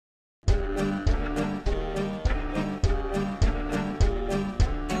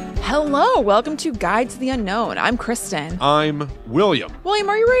Hello, welcome to Guide to the Unknown. I'm Kristen. I'm William. William,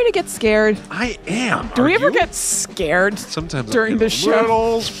 are you ready to get scared? I am. Do we ever get scared sometimes during the show? A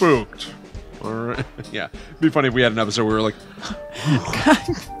little spooked. All right. Yeah. It'd be funny if we had an episode where we were like,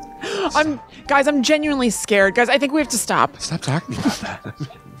 I'm genuinely scared. Guys, I think we have to stop. stop talking about that. I'm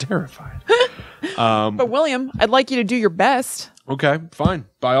terrified. But William, I'd like you to do your best. Okay, fine.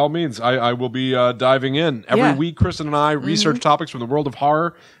 By all means, I will be diving in. Every week, Kristen and I research topics from the world of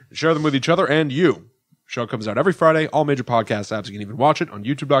horror, share them with each other and you. Show comes out every Friday, all major podcast apps. You can even watch it on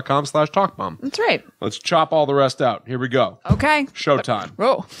youtube.com/talkbomb. That's right. Let's chop all the rest out. Here we go. Okay. Showtime.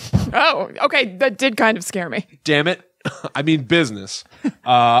 Oh, okay. That did kind of scare me. Damn it. I mean business.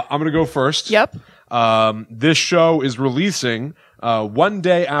 I'm going to go first. Yep. This show is releasing one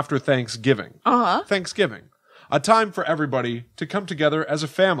day after Thanksgiving. Thanksgiving. A time for everybody to come together as a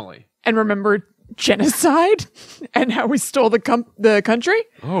family. And remember genocide and how we stole the country?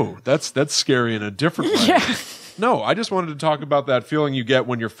 Oh, that's scary in a different way. Yeah. No, I just wanted to talk about that feeling you get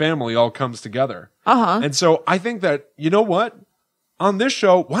when your family all comes together. And so I think that, you know what? On this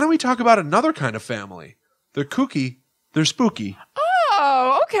show, why don't we talk about another kind of family? They're kooky. They're spooky.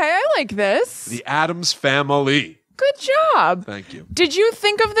 Oh, okay. I like this. The Addams Family. Good job. Thank you. Did you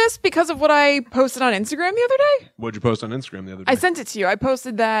think of this because of what I posted on Instagram the other day? What'd you post on Instagram the other day? I sent it to you. I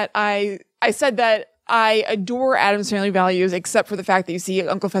posted that I said that I adore Addams Family values except for the fact that you see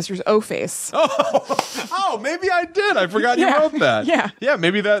Uncle Fester's O face. Oh, maybe I did. I forgot you wrote that. Yeah. Yeah,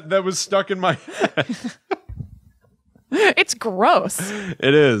 maybe that was stuck in my head. It's gross.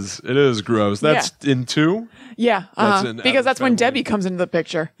 It is. It is gross. That's in 2? Yeah. Because that's when Family. Debbie comes into the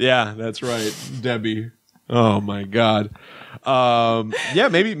picture. Yeah, that's right. Debbie. Oh my God. Yeah,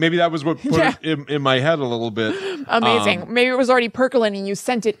 maybe that was what put it in my head a little bit. Amazing. Maybe it was already percolating. You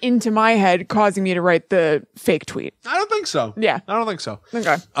sent it into my head, causing me to write the fake tweet. I don't think so. Yeah. I don't think so.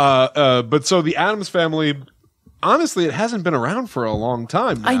 Okay. But so the Addams Family, honestly, it hasn't been around for a long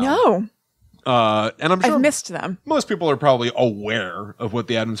time now. I know. And I'm sure I've missed them. most people are probably aware of what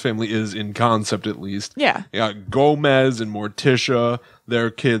the Addams Family is in concept, at least. Yeah. You got Gomez and Morticia,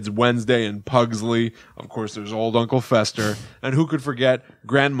 their kids Wednesday and Pugsley. Of course, there's old Uncle Fester. And who could forget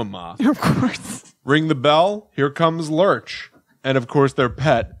Grandmama? Of course. Ring the bell, here comes Lurch. And of course, their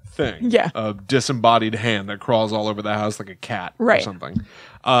pet thing. Yeah. A disembodied hand that crawls all over the house like a cat or something.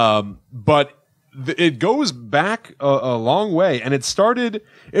 But it goes back a long way, and it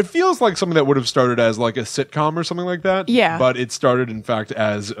feels like something that would have started as like a sitcom or something like that. Yeah. But it started, in fact,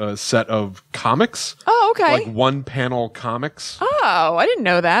 as a set of comics. Oh, okay. Like one-panel comics. Oh, I didn't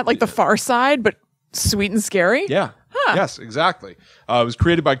know that. Like The Far Side, but sweet and scary? Yeah. Huh. Yes, exactly. It was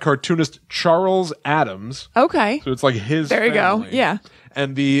created by cartoonist Charles Addams. Okay. So it's like his There you family. go. Yeah.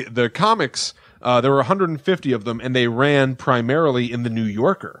 And the comics, there were 150 of them, and they ran primarily in the New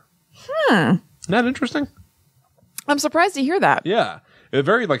Yorker. Isn't that interesting? I'm surprised to hear that. Yeah. A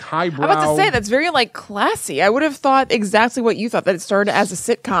very like highbrow. I'm about to say that's very like classy. I would have thought exactly what you thought, that it started as a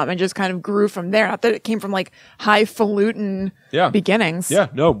sitcom and just kind of grew from there. Not that it came from like highfalutin beginnings. Yeah,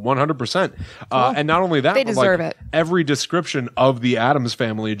 no, 100%. And not only that, They but deserve like it. every description of the Addams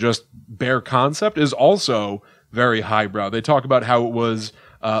Family, just bare concept, is also very highbrow. They talk about how it was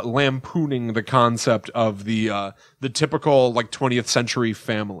lampooning the concept of the typical like 20th century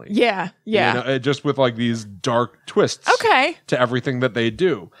family. Yeah. Yeah. You know, just with like these dark twists. Okay. To everything that they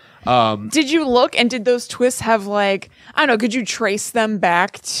do. Did you look, and did those twists have like, I don't know, could you trace them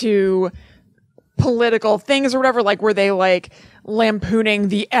back to political things or whatever? Like, were they like lampooning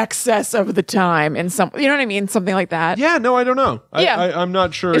the excess of the time in some, you know what I mean? Something like that. Yeah, no, I don't know. I'm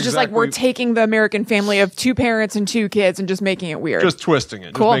not sure. It's just like we're taking the American family of 2 parents and 2 kids and just making it weird. Just twisting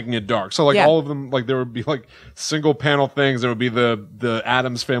it, Cool. just making it dark. So like all of them, like there would be like single panel things. There would be the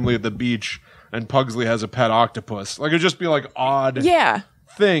Addams family at the beach, and Pugsley has a pet octopus. Like it'd just be like odd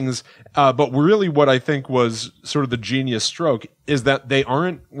things. But really what I think was sort of the genius stroke is that they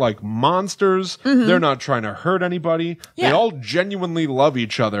aren't like monsters. They're not trying to hurt anybody. Yeah. They all genuinely love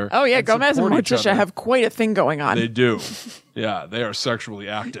each other. Oh yeah, Gomez and support each Morticia other. have quite a thing going on. They do. Yeah, they are sexually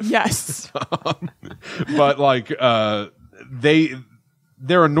active. Yes. But like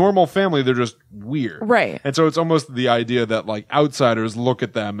they're a normal family. They're just weird. Right. And so it's almost the idea that like outsiders look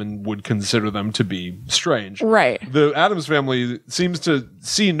at them and would consider them to be strange. Right. The Addams Family seems to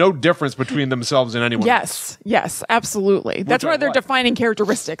see no difference between themselves and anyone else. Yes, absolutely. That's one of their defining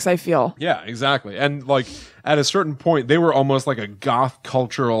characteristics, I feel. Yeah, exactly. And like at a certain point, they were almost like a goth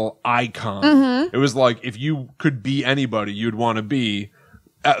cultural icon. It was like if you could be anybody, you'd want to be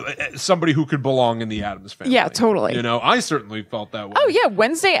somebody who could belong in the Addams Family. Yeah, totally. You know, I certainly felt that way. Oh yeah,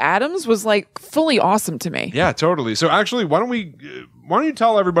 Wednesday Addams was like fully awesome to me. Yeah, totally. So actually, why don't why don't you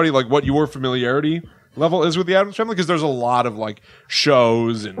tell everybody like what your familiarity level is with the Addams Family? Because there's a lot of like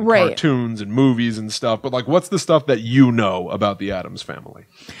shows and cartoons and movies and stuff, but like what's the stuff that you know about the Addams Family?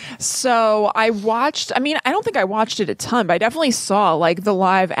 So I don't think I watched it a ton, but I definitely saw like the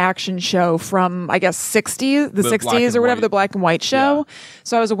live action show from I guess the 60s or whatever, the black and white show. Yeah.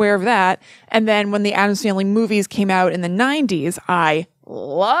 So I was aware of that. And then when the Addams Family movies came out in the 90s, I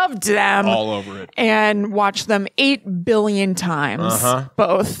loved them. All over it. And watched them 8 billion times,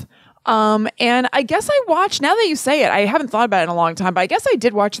 both. And I guess I watched, now that you say it, I haven't thought about it in a long time, but I guess I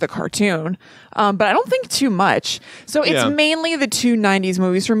did watch the cartoon. But I don't think too much. So it's mainly the two 90s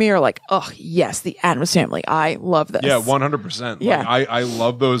movies for me are like, oh yes, the Addams Family. I love this. Yeah, 100%. Yeah. Like, I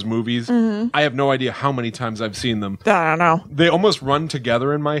love those movies. I have no idea how many times I've seen them. I don't know. They almost run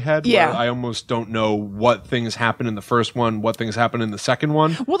together in my head. Yeah. Where I almost don't know what things happen in the first one, what things happen in the second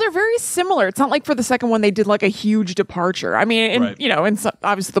one. Well, they're very similar. It's not like for the second one they did like a huge departure. I mean, and some,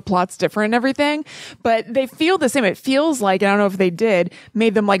 obviously the plot's different and everything, but they feel the same. It feels like, I don't know if they did,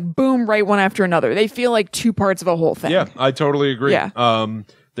 made them like boom right one after another. They feel like two parts of a whole thing. Yeah, I totally agree. Yeah.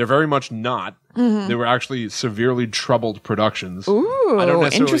 They're very much not. They were actually severely troubled productions. Ooh,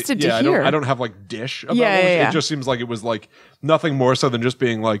 interested to hear. I don't have like dish about it. It just seems like it was like nothing more so than just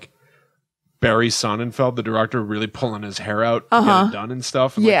being like Barry Sonnenfeld, the director, really pulling his hair out to get it done and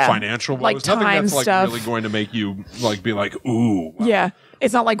stuff. And, like financial woes. Like nothing time that's like stuff. really going to make you like be like, ooh. Wow. Yeah.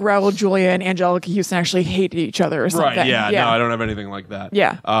 It's not like Raul Julia and Angelica Houston actually hated each other or something. Right, yeah. No, I don't have anything like that.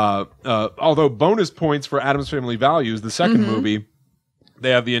 Yeah. Although bonus points for Addams Family Values, the second movie, they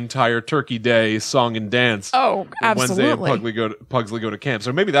have the entire Turkey Day song and dance. Oh, absolutely. Wednesday and Pugsley go to camp.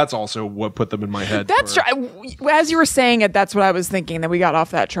 So maybe that's also what put them in my head. That's true. As you were saying it, that's what I was thinking, that we got off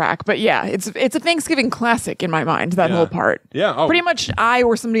that track. But yeah, it's a Thanksgiving classic in my mind, that whole part. Yeah. Oh. Pretty much I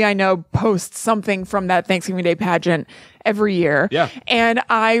or somebody I know posts something from that Thanksgiving Day pageant every year. Yeah. And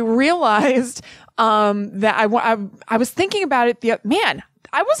I realized that I was thinking about it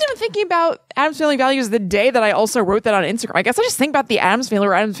I wasn't even thinking about Addams Family Values the day that I also wrote that on Instagram. I guess I just think about the Addams Family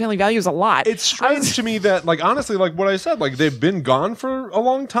or Addams Family Values a lot. It's strange to me that, like, honestly, like what I said, like they've been gone for a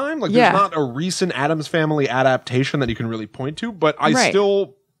long time. Like there's not a recent Addams Family adaptation that you can really point to, but I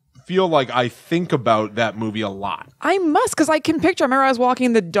still feel like I think about that movie a lot. I must, because I can picture, I remember I was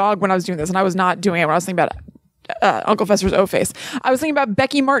walking the dog when I was doing this, and I was not doing it when I was thinking about Uncle Fester's O-Face. I was thinking about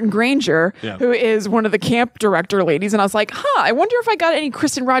Becky Martin Granger, who is one of the camp director ladies, and I was like, I wonder if I got any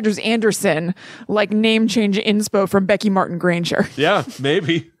Kristen Rogers Anderson like name change inspo from Becky Martin Granger. Yeah,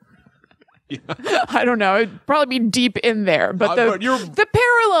 maybe. I don't know. It'd probably be deep in there, but the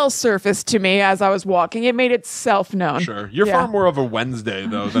parallel surfaced to me as I was walking. It made itself known. Sure. You're far more of a Wednesday,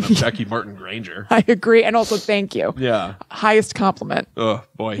 though, than a Becky Martin Granger. I agree. And also, thank you. Yeah. Highest compliment. Oh,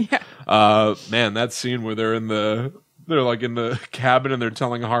 boy. Yeah. Man, that scene where they're in the cabin and they're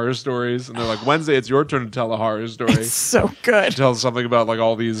telling horror stories, and they're like, Wednesday, it's your turn to tell a horror story. It's so good. She tells something about like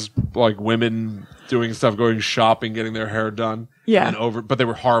all these like women doing stuff, going shopping, getting their hair done. Yeah. But they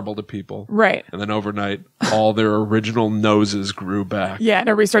were horrible to people. Right. And then overnight, all their original noses grew back. Yeah, and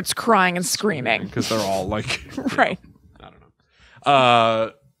everybody starts crying and screaming. Because they're all like... Right. I don't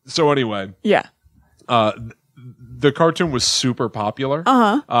know. So anyway. Yeah. The cartoon was super popular.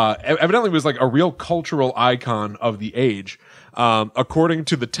 Evidently was like a real cultural icon of the age. According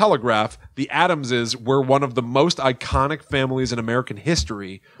to the Telegraph, the Addamses were one of the most iconic families in American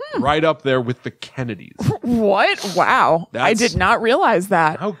history, right up there with the Kennedys. What? Wow. I did not realize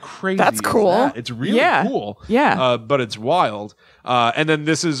that. How crazy That's cool. Is that? It's really cool. Yeah. But it's wild. And then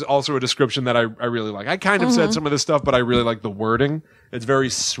this is also a description that I really like. I kind of said some of this stuff, but I really like the wording. It's very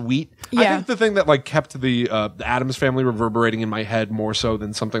sweet. Yeah. I think the thing that like kept the Addams Family reverberating in my head more so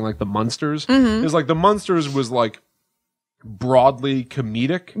than something like the Munsters is like the Munsters was like broadly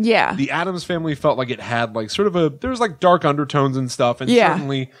comedic. Yeah. The Addams Family felt like it had like sort of there was like dark undertones and stuff, and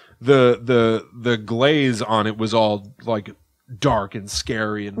certainly the glaze on it was all like dark and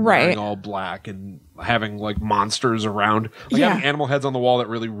scary and wearing all black and having like monsters around, like having animal heads on the wall that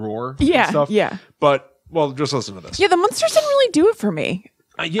really roar and stuff. Yeah. But well, just listen to this. Yeah, the Munsters didn't really do it for me.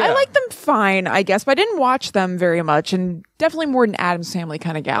 I like them fine, I guess, but I didn't watch them very much, and definitely more an Addams Family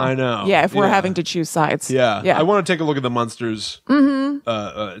kind of gal. I know. Yeah, if we're having to choose sides. Yeah. I want to take a look at the Munsters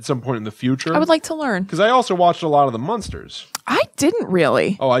at some point in the future. I would like to learn. Because I also watched a lot of the Munsters. I didn't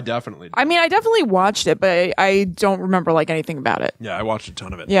really. Oh, I definitely did. I mean, I definitely watched it, but I don't remember like anything about it. Yeah, I watched a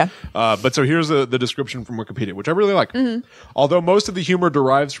ton of it. Yeah. But so here's the description from Wikipedia, which I really like. Although most of the humor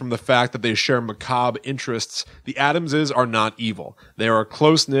derives from the fact that they share macabre interests, the Addamses are not evil. They are a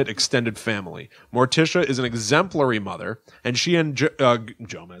close-knit, extended family. Morticia is an exemplary mother, and she and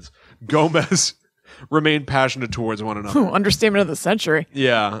Gomez remain passionate towards one another. Understatement of the century.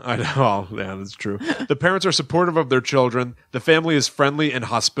 Yeah, I know. Well, yeah, that's true. The parents are supportive of their children. The family is friendly and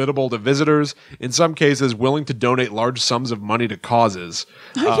hospitable to visitors. In some cases, willing to donate large sums of money to causes.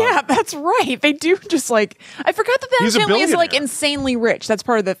 Yeah, that's right. They do just like, I forgot that He's a family is like billionaire. insanely rich. That's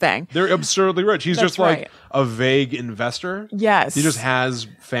part of the thing. They're absurdly rich. He's That's just like right. a vague investor. Yes. He just has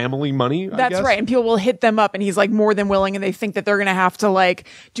family money. That's right. And people will hit them up and he's like more than willing and they think that they're going to have to like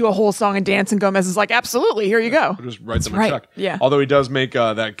do a whole song and dance and Gomez is like, absolutely, here you go. Just write them a right. check. Yeah. Although he does make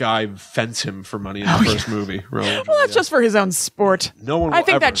that guy fence him for money in the first movie. Well, that's just for his own sport. No one will I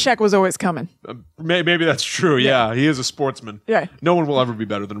think ever. that check was always coming. Maybe that's true. Yeah. He is a sportsman. Yeah. No one will ever be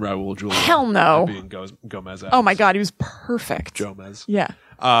better than Raul Julia. Hell no. at being Gomez. Oh my God, he was perfect. Gomez. Yeah.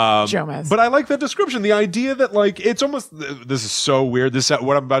 Gomez. But I like that description. The idea that like it's almost this is so weird. This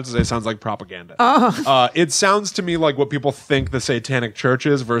what I'm about to say sounds like propaganda. It sounds to me like what people think the Satanic Church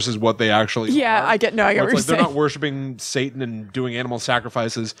is versus what they actually are. I get Where what it's you're like saying. they're not worshiping Satan and doing animal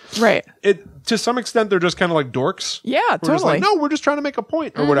sacrifices. Right. It to some extent they're just kind of like dorks. Yeah, We're just totally. like, no, we're just trying to make a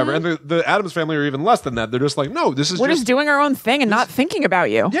point or whatever. And the Addams Family are even less than that. They're just like, no, this is We're just doing our own thing and not thinking about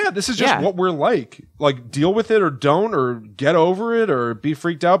you. yeah, this is just what we're like. Like, deal with it or don't, or get over it, or be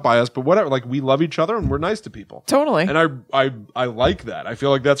freaked out by us. But whatever. Like, we love each other and we're nice to people. Totally. And I like that. I feel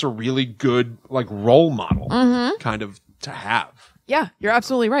like that's a really good like role model kind of to have. Yeah, you're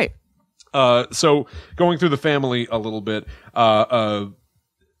absolutely right. So going through the family a little bit,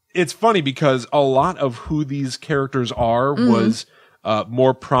 it's funny because a lot of who these characters are was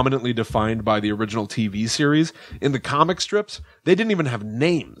more prominently defined by the original TV series. In the comic strips, they didn't even have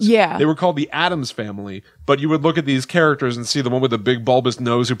names. Yeah. They were called the Addams Family, but you would look at these characters and see the one with the big bulbous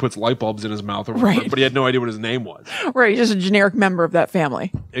nose who puts light bulbs in his mouth, or whatever, Right. but he had no idea what his name was. Right, just a generic member of that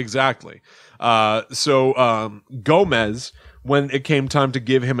family. Exactly. So Gomez, when it came time to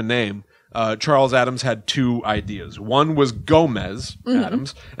give him a name, Charles Addams had two ideas. One was Gomez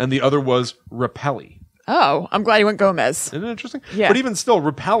Addams, and the other was Repelli. Oh, I'm glad he went Gomez. Isn't it interesting? Yeah. But even still,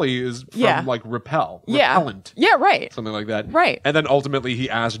 Repelli is from like repel. Yeah. Repellent. Yeah, right. Something like that. Right. And then ultimately he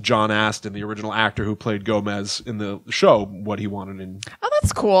asked John Astin, the original actor who played Gomez in the show, what he wanted in. Oh,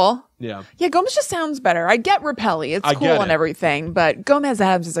 that's cool. Yeah. Yeah, Gomez just sounds better. I get Repelli. It's I cool get and it. everything, but Gomez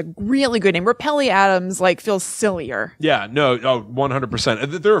Adams is a really good name. Repelli Adams like feels sillier. Yeah, no,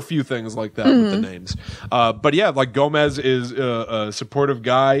 100%. There are a few things like that with the names. But yeah, like Gomez is a supportive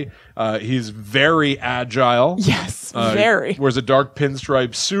guy. He's very agile. Yes, very. Wears a dark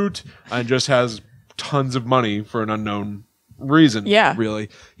pinstripe suit and just has tons of money for an unknown reason. Yeah. Really.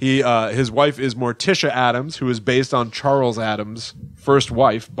 His wife is Morticia Addams, who is based on Charles Addams' first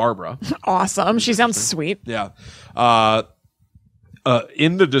wife, Barbara. Awesome. She sounds sweet. Yeah.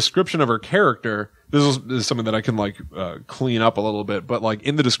 In the description of her character, this is something that I can like clean up a little bit, but like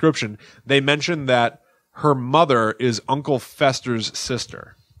in the description, they mention that her mother is Uncle Fester's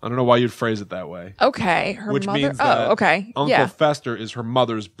sister. I don't know why you'd phrase it that way. Okay. Her Which mother. means that okay. Uncle Yeah. Fester is her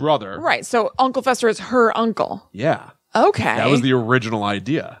mother's brother. Right. So Uncle Fester is her uncle. Yeah. Okay. That was the original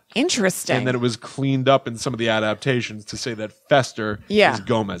idea. Interesting. And then it was cleaned up in some of the adaptations to say that Fester Yeah. is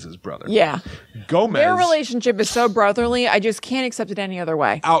Gomez's brother. Yeah. Gomez. Their relationship is so brotherly, I just can't accept it any other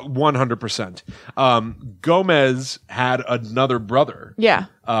way. Out 100%. Gomez had another brother. Yeah.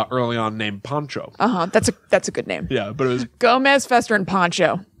 Early on named Pancho. Uh-huh. That's a good name. Yeah, but it was Gomez, Fester, and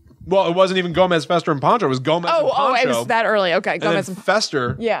Pancho. well, it wasn't even Gomez, Fester, and Pancho. It was Gomez and Pancho. Oh, it was that early. Okay. and Gomez then and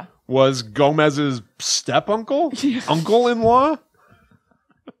Fester Yeah. was Gomez's step uncle, uncle-in-law.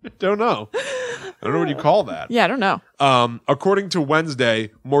 Don't know. I don't know what you call that. Yeah, I don't know. According to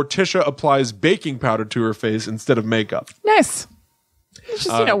Wednesday, Morticia applies baking powder to her face instead of makeup. Nice. It's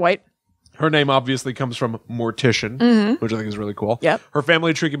just, white. Her name obviously comes from mortician, which I think is really cool. Yep. Her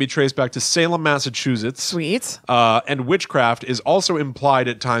family tree can be traced back to Salem, Massachusetts. Sweet. And witchcraft is also implied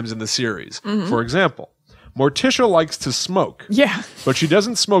at times in the series. For example, Morticia likes to smoke. Yeah. But she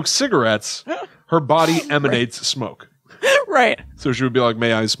doesn't smoke cigarettes. Her body emanates smoke. Right. So she would be like,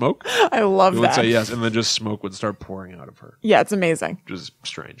 may I smoke? I love She would that. say yes, and then just smoke would start pouring out of her, Yeah, it's amazing. which is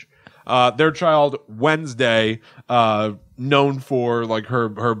strange. Their child, Wednesday, known for like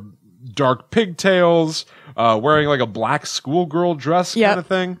her dark pigtails, wearing like a black schoolgirl dress Yep. kind of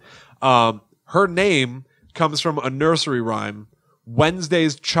thing. Her name comes from a nursery rhyme.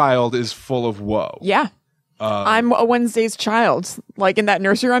 Wednesday's child is full of woe. Yeah. I'm a Wednesday's child. Like in that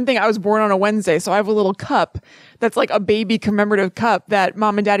nursery rhyme thing, I was born on a Wednesday, so I have a little cup that's like a baby commemorative cup that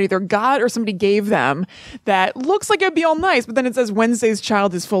mom and dad either got or somebody gave them that looks like it'd be all nice, but then it says Wednesday's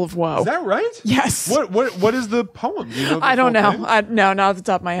child is full of woe. Is that right? Yes. What is the poem? Do you know I don't know. No, not off the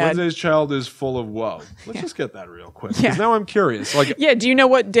top of my head. Wednesday's child is full of woe. Let's just get that real quick, because now I'm curious. Like, yeah, do you know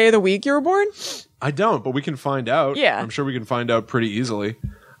what day of the week you were born? I don't, but we can find out. Yeah. I'm sure we can find out pretty easily.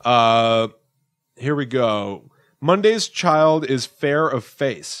 Here we go. Monday's child is fair of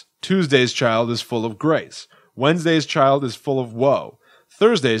face. Tuesday's child is full of grace. Wednesday's child is full of woe.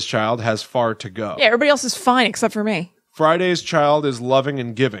 Thursday's child has far to go. Yeah, everybody else is fine except for me. Friday's child is loving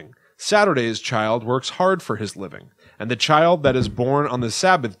and giving. Saturday's child works hard for his living. And the child that is born on the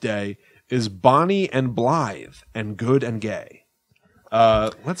Sabbath day is bonny and blithe and good and gay.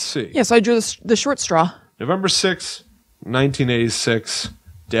 Let's see. Yeah, so I drew the short straw. November 6, 1986,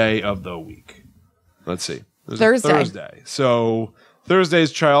 day of the week. Let's see. Thursday. So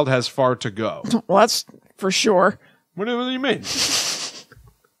Thursday's child has far to go. Well, that's for sure. What do you mean?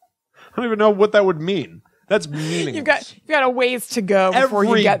 I don't even know what that would mean. That's meaningless. You've got a ways to go before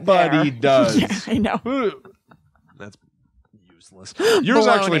you get there. Everybody does. Yeah, I know. That's useless. Yours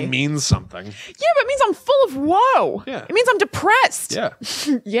actually means something. Yeah, but it means I'm full of woe. Yeah. It means I'm depressed. Yeah.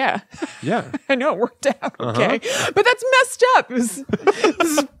 Yeah. Yeah. I know it worked out. Okay. But that's messed up. This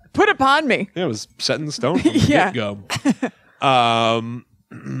is put upon me. Yeah, it was set in stone from the get-go.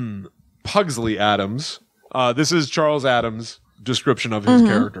 Pugsley Addams. This is Charles Addams' description of his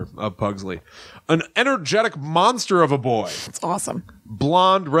character, of Pugsley. An energetic monster of a boy. It's awesome.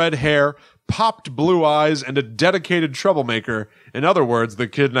 Blonde, red hair, popped blue eyes, and a dedicated troublemaker. In other words, the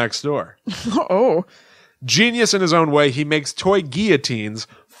kid next door. Oh. Genius in his own way, he makes toy guillotines,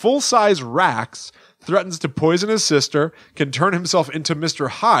 full-size racks, threatens to poison his sister, can turn himself into Mr.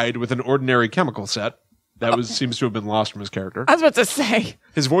 Hyde with an ordinary chemical set. That seems to have been lost from his character. I was about to say.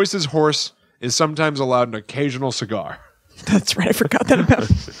 His voice is hoarse, is sometimes allowed an occasional cigar. That's right. I forgot that about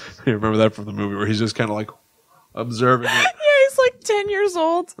him. You remember that from the movie where he's just kind of like observing it. Yeah, he's like 10 years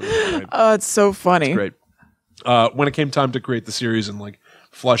old. Oh, it's so funny. It's great. When it came time to create the series and like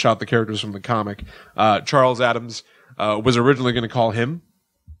flesh out the characters from the comic, Charles Addams was originally going to call him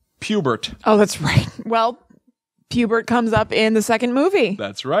Pubert. Oh, that's right. Well, Pubert comes up in the second movie.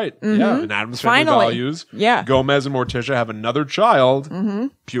 That's right. Yeah, in Addams Family Values. Yeah. Gomez and Morticia have another child,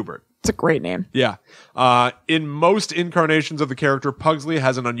 Pubert. It's a great name. Yeah. In most incarnations of the character, Pugsley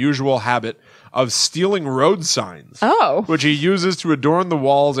has an unusual habit of stealing road signs. Oh. Which he uses to adorn the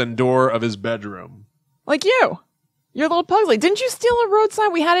walls and door of his bedroom. Like you. You're a little Pugsley. Didn't you steal a road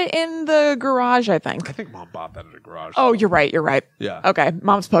sign? We had it in the garage, I think. I think Mom bought that at a garage. Oh, you're right. You're right. Yeah. Okay.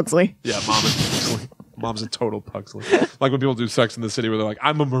 Mom's Pugsley. Yeah, Mom is Pugsley. Mom's a total Pugsley. Like when people do Sex in the City where they're like,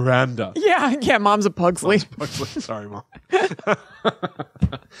 I'm a Miranda. Yeah, Mom's a Pugsley. Sorry, Mom.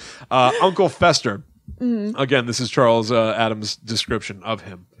 Uncle Fester. Again, this is Charles Addams' description of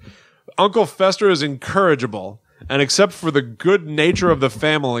him. Uncle Fester is incorrigible, and except for the good nature of the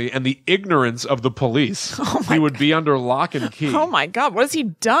family and the ignorance of the police, he would be under lock and key. Oh my God, what has he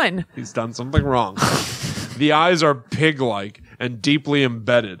done? He's done something wrong. The eyes are pig-like and deeply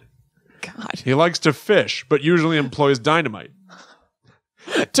embedded. God. He likes to fish, but usually employs dynamite.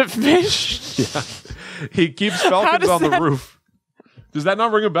 To fish? Yeah. He keeps falcons on the roof. Does that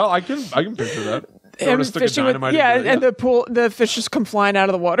not ring a bell? I can picture that. Him fishing with, and the fish just come flying out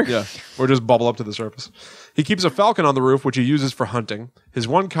of the water. Yeah, or just bubble up to the surface. He keeps a falcon on the roof, which he uses for hunting. His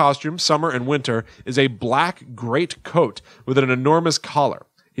one costume, summer and winter, is a black great coat with an enormous collar.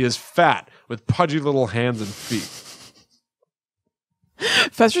 He is fat, with pudgy little hands and feet.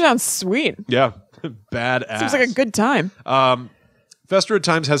 Fester sounds sweet. Yeah, badass. Seems like a good time. Fester at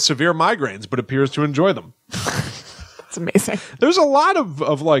times has severe migraines, but appears to enjoy them. It's amazing. There's a lot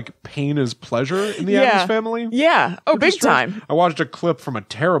of like pain as pleasure in the Addams Family. Yeah. Oh, big time. I watched a clip from a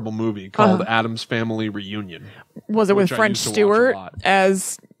terrible movie called Addams Family Reunion. Was it with French Stewart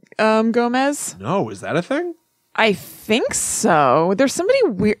as Gomez? No, is that a thing? I think so. There's somebody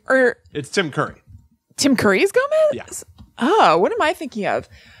weird. It's Tim Curry. Tim Curry's Gomez? Yes. Oh, what am I thinking of?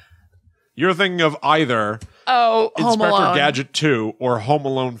 You're thinking of either Home Inspector Alone. Gadget 2 or Home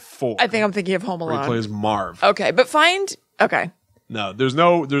Alone 4. I think I'm thinking of Home Alone. Where he plays Marv. Okay, but okay. No, there's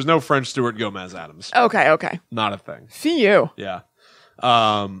no French Stewart Gomez Addams. Okay. Not a thing. Phew. Yeah.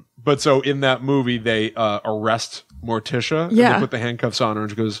 But so in that movie, they arrest Morticia. And Yeah. they put the handcuffs on her and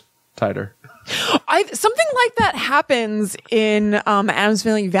she goes, tighter. Something like that happens in Addams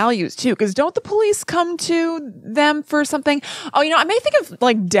Family Values too, because don't the police come to them for something? Oh, I may think of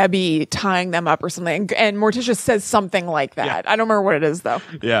like Debbie tying them up or something, and Morticia says something like that. Yeah. I don't remember what it is though.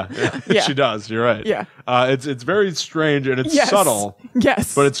 Yeah. She does. You're right. Yeah, it's very strange and it's subtle.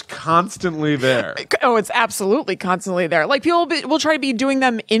 Yes, but it's constantly there. Oh, it's absolutely constantly there. Like people will try to be doing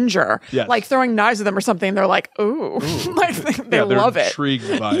them injure, like throwing knives at them or something. They're like, ooh. Like they love it.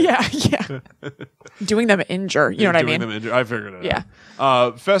 Intrigued by it. Yeah. Doing them injure. You know what I mean? Doing them injure. I figured it out.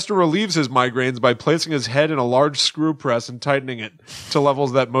 Yeah. Fester relieves his migraines by placing his head in a large screw press and tightening it to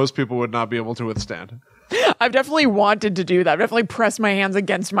levels that most people would not be able to withstand. I've definitely wanted to do that. I've definitely pressed my hands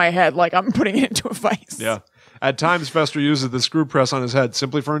against my head like I'm putting it into a vice. Yeah. At times, Fester uses the screw press on his head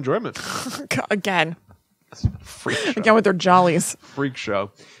simply for enjoyment. Again. Freak show. Again with their jollies. Freak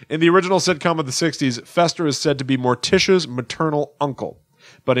show. In the original sitcom of the 60s, Fester is said to be Morticia's maternal uncle.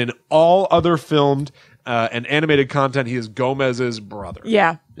 But in all other filmed and animated content, he is Gomez's brother.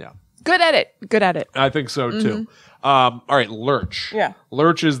 Yeah. Good at it. I think so, too. All right, Lurch. Yeah.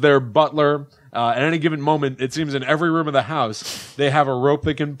 Lurch is their butler. At any given moment, it seems in every room of the house, they have a rope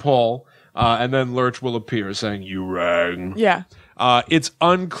they can pull, and then Lurch will appear saying, "You rang." Yeah. It's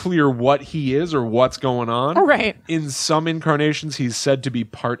unclear what he is or what's going on. Oh, right. In some incarnations, he's said to be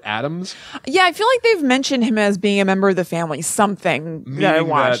part Addams. Yeah, I feel like they've mentioned him as being a member of the family, something that I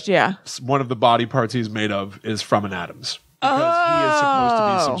watched. One of the body parts he's made of is from an Addams. Because he is supposed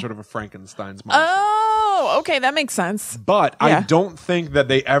to be some sort of a Frankenstein's monster. Oh, okay, that makes sense. But I don't think that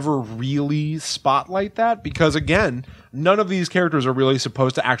they ever really spotlight that because, again, none of these characters are really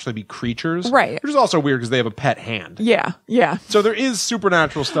supposed to actually be creatures. Right. Which is also weird because they have a pet hand. Yeah. So there is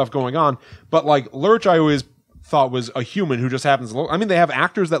supernatural stuff going on. But, like, Lurch, I always thought was a human who just happens to look. I mean, they have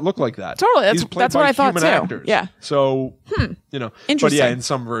actors that look like that. Totally. That's what I thought, too. Actors. Yeah. So, Interesting. But yeah, in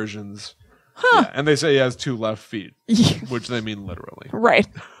some versions... Huh. Yeah, and they say he has 2 left feet, which they mean literally. Right.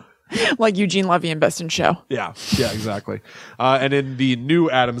 Like Eugene Levy in Best in Show. Yeah, exactly. And in the new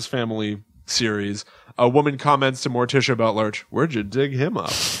Addams Family series, a woman comments to Morticia about Lurch, "Where'd you dig him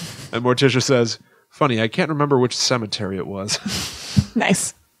up?" And Morticia says, "Funny, I can't remember which cemetery it was."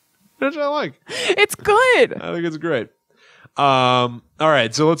 Nice. Which I like. It's good. I think it's great. All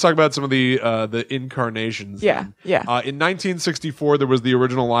right, so let's talk about some of the incarnations. Yeah. In 1964, there was the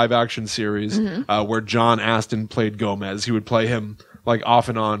original live-action series where John Astin played Gomez. He would play him like off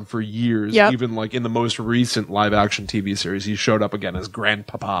and on for years. Even like in the most recent live-action TV series, he showed up again as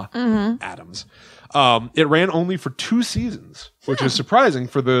Grandpapa Addams. It ran only for 2 seasons, which is surprising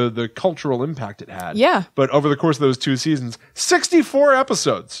for the cultural impact it had. Yeah. But over the course of those 2 seasons, 64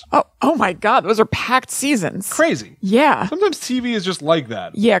 episodes. Oh my God. Those are packed seasons. Crazy. Yeah. Sometimes TV is just like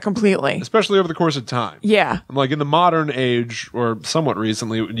that. Yeah, completely. Especially over the course of time. Yeah. Like in the modern age, or somewhat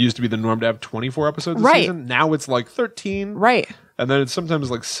recently, it used to be the norm to have 24 episodes a season. Now it's like 13. Right. And then it's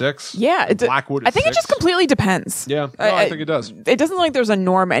sometimes like 6. Yeah. Blackwood is I think 6. it just completely depends. Yeah. No, I think it does. It doesn't look like there's a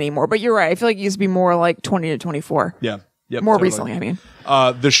norm anymore, but you're right. I feel like it used to be more like 20 to 24. Yeah. Yep, more recently, I mean.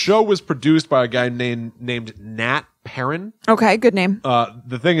 The show was produced by a guy named Nat Perrin. Okay, good name.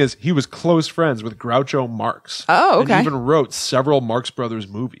 The thing is, he was close friends with Groucho Marx. Oh, okay. And even wrote several Marx Brothers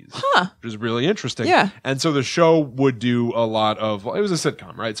movies. Which is really interesting. Yeah. And so the show would do a lot of, it was a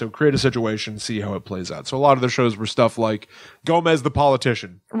sitcom, right? So create a situation, see how it plays out. So a lot of the shows were stuff like Gomez the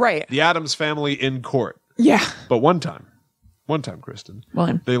Politician. Right. The Addams Family in Court. Yeah. But one time, Kristen,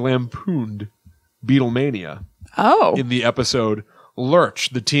 William, they lampooned Beatlemania. Oh. In the episode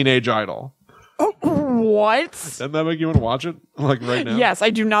Lurch, the Teenage Idol. Oh, what? Doesn't that make you want to watch it? Like right now? Yes, I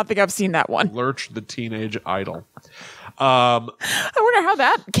do not think I've seen that one. Lurch, the Teenage Idol. I wonder how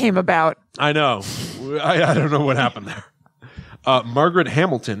that came about. I know. I don't know what happened there. Margaret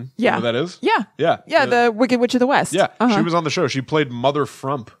Hamilton. Yeah. You know who that is? Yeah. Yeah, the Wicked Witch of the West. Yeah. She was on the show. She played Mother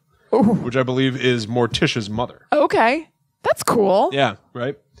Frump, which I believe is Morticia's mother. Okay. That's cool. Yeah,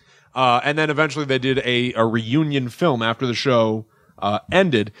 right? And then eventually they did a reunion film after the show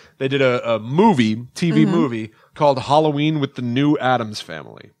ended. They did a TV movie called Halloween with the New Addams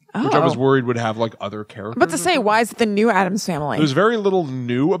Family, which I was worried would have like other characters. But to say, why is it the New Addams Family? There's very little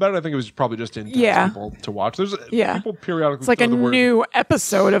new about it. I think it was probably just intense people to watch. There's people periodically. It's like a new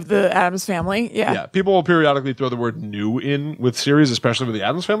episode of the Addams Family. Yeah. People will periodically throw the word "new" in with series, especially with the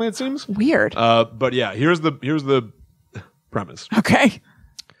Addams Family. It seems weird. But yeah, here's the premise. Okay.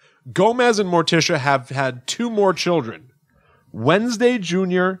 Gomez and Morticia have had 2 more children, Wednesday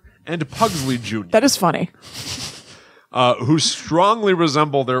Jr. and Pugsley Jr. That is funny. Who strongly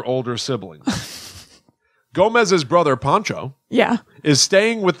resemble their older siblings. Gomez's brother, Pancho, is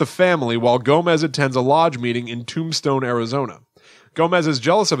staying with the family while Gomez attends a lodge meeting in Tombstone, Arizona. Gomez is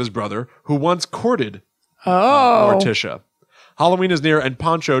jealous of his brother, who once courted Morticia. Halloween is near, and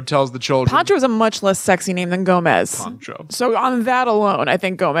Pancho tells the children... Pancho is a much less sexy name than Gomez. Pancho. So on that alone, I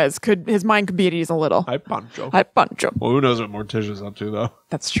think Gomez his mind could be at ease a little. Hi, Pancho. Hi, Pancho. Well, who knows what Morticia's up to, though?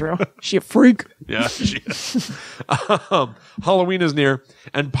 That's true. She a freak. Yeah, she is. Halloween is near,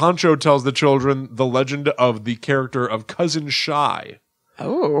 and Pancho tells the children the legend of the character of Cousin Shy.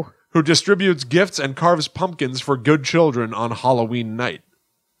 Oh. Who distributes gifts and carves pumpkins for good children on Halloween night.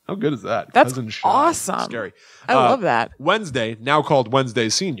 How good is that? That's Cousin Shy. awesome. Scary. I love that. Wednesday, now called Wednesday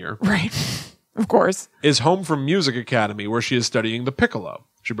Senior. Right. Of course. Is home from Music Academy, where she is studying the piccolo.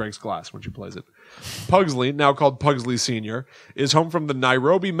 She breaks glass when she plays it. Pugsley, now called Pugsley Senior, is home from the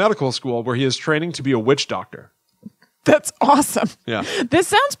Nairobi Medical School, where he is training to be a witch doctor. That's awesome. Yeah. This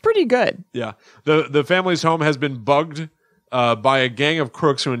sounds pretty good. Yeah. The family's home has been bugged by a gang of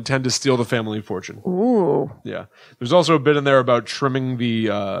crooks who intend to steal the family fortune. Ooh. Yeah. There's also a bit in there about trimming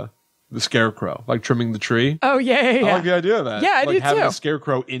the scarecrow, like trimming the tree. Oh, yeah. I like the idea of that. Yeah, I like do having too. a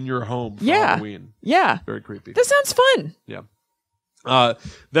scarecrow in your home for Halloween. Yeah. Very creepy. This sounds fun. Yeah.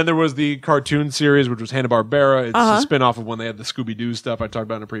 Then there was the cartoon series, which was Hanna-Barbera. It's a spin-off of when they had the Scooby-Doo stuff I talked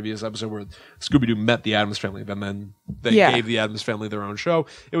about in a previous episode where Scooby-Doo met the Addams Family, and then they gave the Addams Family their own show.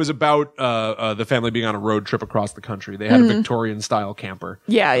 It was about the family being on a road trip across the country. They had a Victorian-style camper.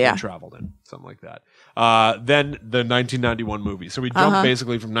 Yeah. They traveled in, something like that. Then the 1991 movie. So we jumped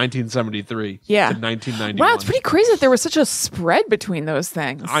basically from 1973 to 1991. Wow, it's pretty crazy that there was such a spread between those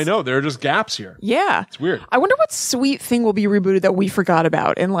things. I know. There are just gaps here. Yeah. It's weird. I wonder what sweet thing will be rebooted that we forgot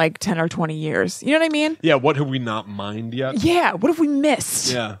about in like 10 or 20 years. You know what I mean? Yeah, what have we not mined yet? Yeah, what have we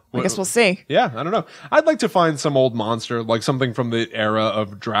missed? Yeah. I guess we'll see. Yeah, I don't know. I'd like to find some old monster, like something from the era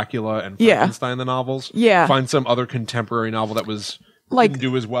of Dracula and Frankenstein, the novels. Yeah. Find some other contemporary novel that was like didn't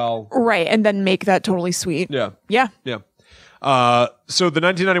do as well. Right, and then make that totally sweet. Yeah. Yeah. Yeah. So the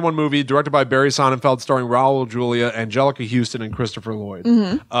 1991 movie, directed by Barry Sonnenfeld, starring Raul Julia, Angelica Houston, and Christopher Lloyd.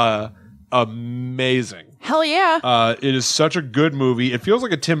 Amazing. Hell yeah. It is such a good movie. It feels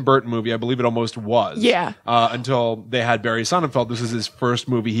like a Tim Burton movie. I believe it almost was. Yeah. Until they had Barry Sonnenfeld. This is his first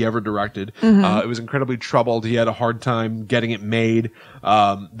movie he ever directed. It was incredibly troubled. He had a hard time getting it made.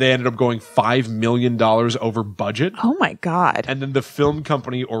 They ended up going $5 million over budget. Oh my God. And then the film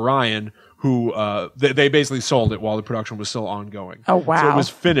company Orion, who they basically sold it while the production was still ongoing. Oh wow! So it was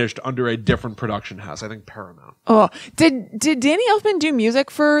finished under a different production house, I think Paramount. Oh, did Danny Elfman do music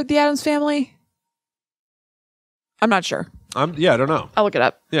for the Addams Family? I'm not sure. I don't know. I'll look it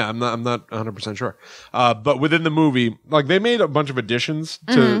up. Yeah, I'm not 100% sure. But within the movie, like they made a bunch of additions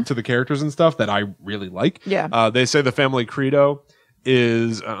to the characters and stuff that I really like. Yeah. They say the family credo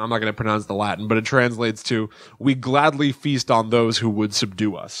is, I'm not going to pronounce the Latin, but it translates to, "We gladly feast on those who would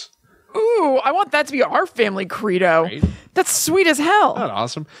subdue us." Ooh, I want that to be our family credo. Right? That's sweet as hell. Not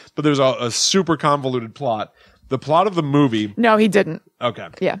awesome. But there's a super convoluted plot. The plot of the movie... No, he didn't. Okay.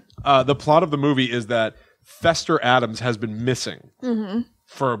 Yeah. The plot of the movie is that Fester Addams has been missing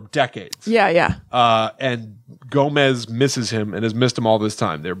for decades. Yeah. And Gomez misses him and has missed him all this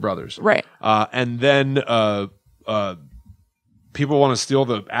time. They're brothers. Right. And then people want to steal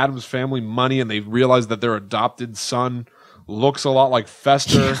the Addams family money, and they realize that their adopted son looks a lot like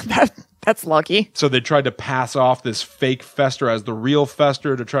Fester. That's lucky. So they tried to pass off this fake Fester as the real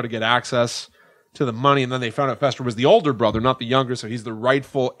Fester to try to get access to the money, and then they found out Fester was the older brother, not the younger, so he's the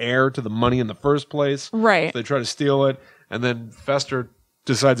rightful heir to the money in the first place. Right. So they try to steal it, and then Fester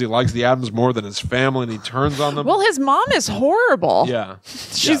decides he likes the Addams more than his family, and he turns on them. Well, his mom is horrible. Yeah.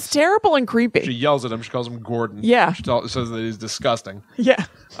 She's terrible and creepy. She yells at him. She calls him Gordon. Yeah. She says that he's disgusting. Yeah.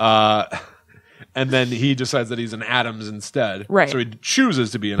 And then he decides that he's an Addams instead. Right. So he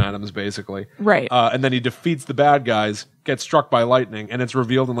chooses to be an Addams, basically. Right. And then he defeats the bad guys, gets struck by lightning, and it's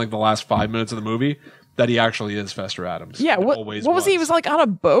revealed in like the last 5 minutes of the movie that he actually is Fester Addams. Yeah. What was he? He was like on a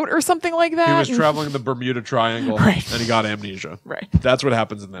boat or something like that? He was traveling the Bermuda Triangle, Right. and he got amnesia. Right. That's what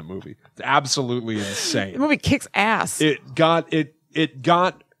happens in that movie. It's absolutely insane. The movie kicks ass. It got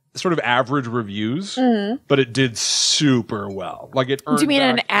sort of average reviews, but it did super well. Like it earned. Do you mean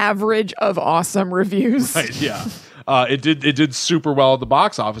back, an average of awesome reviews? Right, yeah. It did super well at the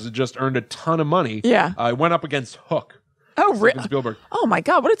box office. It just earned a ton of money. Yeah. It went up against Hook. Oh, really? Spielberg. Oh my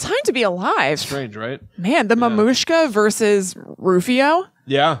God! What a time to be alive. Strange, right? Man, the Mamushka versus Rufio.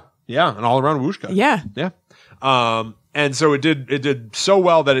 Yeah, an all around wooshka. Yeah. And so it did so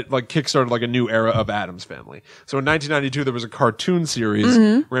well that it like kickstarted like a new era of Addams Family. So in 1992 there was a cartoon series,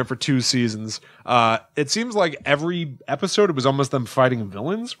 ran for 2 seasons. It seems like every episode it was almost them fighting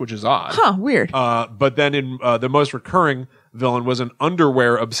villains, which is odd. Huh? Weird. But then in the most recurring villain was an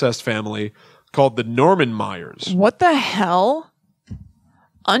underwear obsessed family called the Norman Myers. What the hell?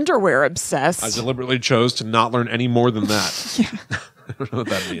 underwear obsessed. I deliberately chose to not learn any more than that. Yeah. I don't know what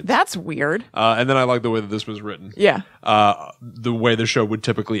that means. That's weird. And then I like the way that this was written. Yeah. The way the show would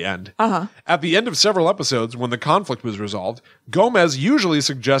typically end. Uh-huh. At the end of several episodes, when the conflict was resolved, Gomez usually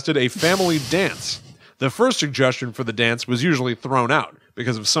suggested a family dance. The first suggestion for the dance was usually thrown out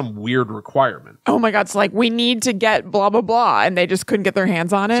because of some weird requirement. Oh my God. It's like, we need to get blah, blah, blah. And they just couldn't get their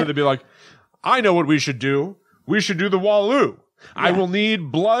hands on it. So they'd be like, I know what we should do. We should do the Waloo. Yeah. I will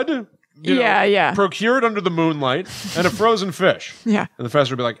need blood. Procured under the moonlight and a frozen fish. Yeah. And the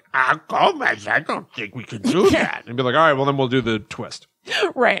fester would be like, Gomez, I don't think we can do that. And be like, all right, well, then we'll do the twist.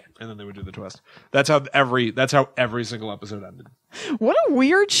 Right. And then they would do the twist. That's how every single episode ended. What a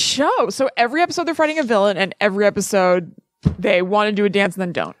weird show. So every episode they're fighting a villain, and every episode they want to do a dance and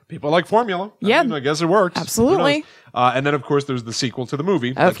then don't. People like formula. Yeah. I guess it works. Absolutely. And then, of course, there's the sequel to the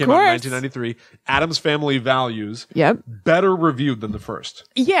movie that came out in 1993, Addams Family Values. Yep. Better reviewed than the first.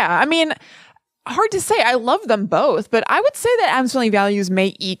 Yeah. I mean, hard to say. I love them both, but I would say that Addams Family Values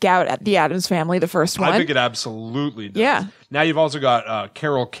may eke out at the Addams Family, the first one. I think it absolutely does. Yeah. Now you've also got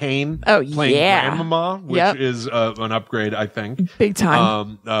Carol Kane playing Grandmama, which is an upgrade, I think. Big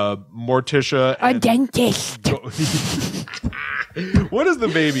time. Morticia. A dentist. What does the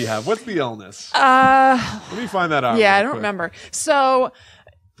baby have? What's the illness? Let me find that out. Yeah, I don't remember. So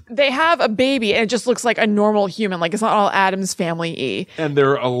they have a baby and it just looks like a normal human. Like it's not all Addams Family-y. And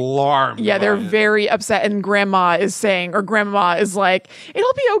they're alarmed. Yeah, they're very upset. And Grandma is saying, or Grandma is like,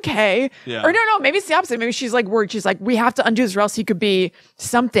 it'll be okay. Yeah. Or no, maybe it's the opposite. Maybe she's like worried. She's like, we have to undo this or else he could be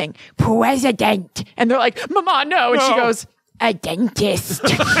something. President. And they're like, Mama, no. And she goes, a dentist.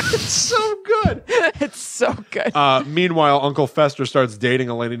 It's so good. It's so good. Meanwhile, Uncle Fester starts dating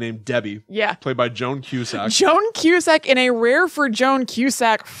a lady named Debbie. Yeah. Played by Joan Cusack. Joan Cusack in a rare for Joan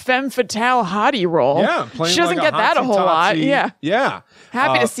Cusack femme fatale hottie role. Yeah. She doesn't get that a whole lot. Yeah. Yeah.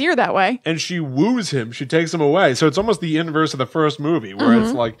 Happy to see her that way. And she woos him. She takes him away. So it's almost the inverse of the first movie where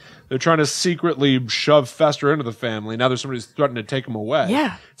it's like they're trying to secretly shove Fester into the family. Now there's somebody who's threatening to take him away.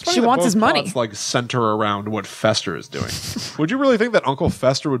 Yeah. It's funny She that wants both his money. plots, like center around what Fester is doing. Would you really think that Uncle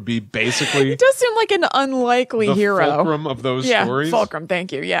Fester would be basically He does seem like an unlikely the hero. fulcrum of those stories? Yeah, fulcrum.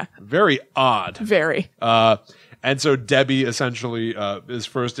 Thank you. Yeah. Very odd. Very. And so Debbie essentially is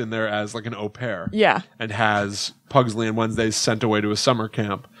first in there as like an au pair. Yeah. And has Pugsley and Wednesday sent away to a summer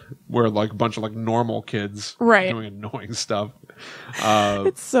camp where like a bunch of like normal kids doing annoying stuff.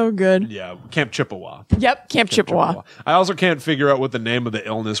 It's so good. Yeah. Camp Chippewa. Yep. Camp Chippewa. I also can't figure out what the name of the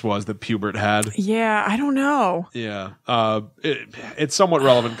illness was that Pubert had. Yeah. I don't know. Yeah. It's somewhat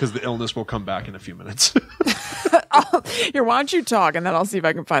relevant because the illness will come back in a few minutes. Here, why don't you talk and then I'll see if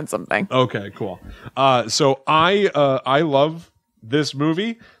I can find something. Okay, cool. So I love this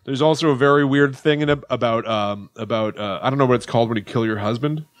movie. There's also a very weird thing in it about I don't know what it's called when you kill your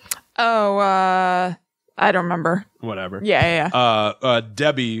husband. Oh, I don't remember. Whatever. Yeah.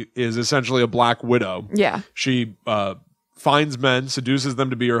 Debbie is essentially a black widow. Yeah. She finds men, seduces them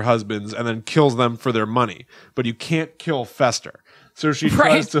to be her husbands, and then kills them for their money. But you can't kill Fester. So she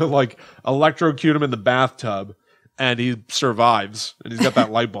tries to like electrocute him in the bathtub, and he survives. And he's got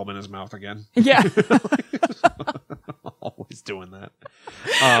that light bulb in his mouth again. Yeah. Always doing that.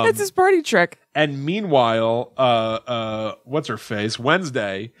 It's his party trick. And meanwhile, what's her face?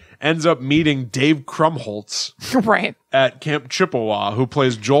 Wednesday ends up meeting Dave Krumholtz at Camp Chippewa, who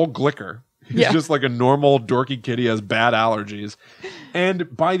plays Joel Glicker. He's just like a normal dorky kid. He has bad allergies.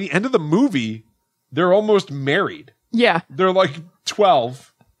 And by the end of the movie, they're almost married. Yeah. They're like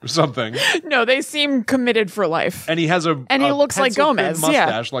 12 or something. No, they seem committed for life. And he has he looks like Gomez.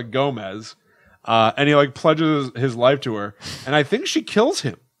 Mustache like Gomez. And he like pledges his life to her. And I think she kills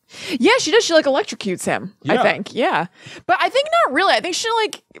him. Yeah, she does. She like electrocutes him, I think. Yeah. But I think not really. I think she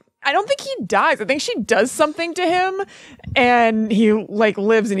like, I don't think he dies. I think she does something to him and he like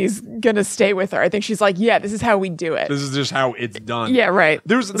lives and he's going to stay with her. I think she's like, yeah, this is how we do it. This is just how it's done. Yeah, right.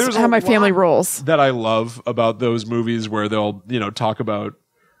 There's how my family rolls. That I love about those movies where they'll, talk about,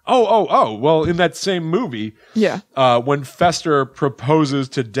 well, in that same movie, when Fester proposes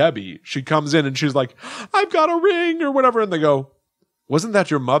to Debbie, she comes in and she's like, I've got a ring or whatever. And they go, wasn't that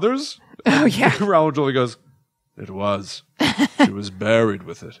your mother's? Oh, yeah. Raoul Julie goes, it was. She was buried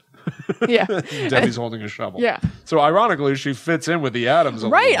with it. Yeah. Debbie's holding a shovel. Yeah. So ironically, she fits in with the Addams.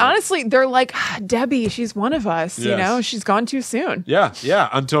 Right. Honestly, they're like, Debbie, she's one of us. Yes. She's gone too soon. Yeah. Yeah.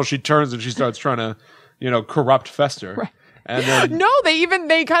 Until she turns and she starts trying to, corrupt Fester. Right. And then no,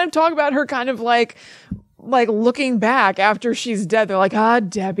 they kind of talk about her kind of like like looking back after she's dead, they're like,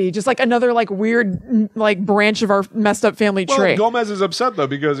 Debbie, just like another like weird like branch of our messed up family tree. Gomez is upset though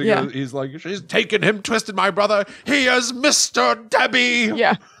because he's like, she's taken him, twisted my brother. He is Mr. Debbie.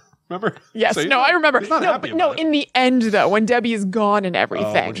 Yeah. Remember? Yes. So I remember. No, in the end though, when Debbie is gone and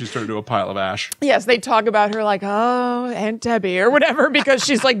everything. When she's turned into a pile of ash. Yes, they talk about her like, Aunt Debbie or whatever, because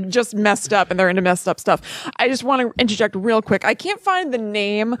she's like just messed up and they're into messed up stuff. I just want to interject real quick. I can't find the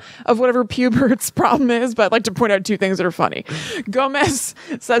name of whatever Pubert's problem is, but I'd like to point out two things that are funny. Gomez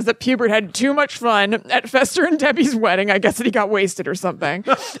says that Pubert had too much fun at Fester and Debbie's wedding. I guess that he got wasted or something.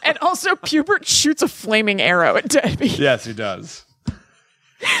 And also Pubert shoots a flaming arrow at Debbie. Yes, he does.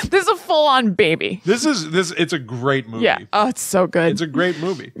 This is a full-on baby. It's a great movie. Yeah. Oh, it's so good. It's a great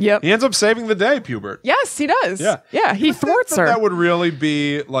movie. Yep. He ends up saving the day, Pubert. Yes, he does. Yeah. Yeah, he thwarts her. That would really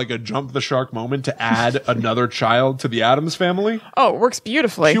be like a jump the shark moment to add another child to the Addams family. Oh, it works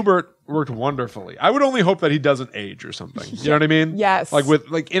beautifully. Pubert worked wonderfully. I would only hope that he doesn't age or something. You know what I mean? Yes.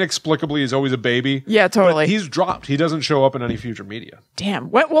 Like inexplicably, he's always a baby. Yeah, totally. But he's dropped. He doesn't show up in any future media.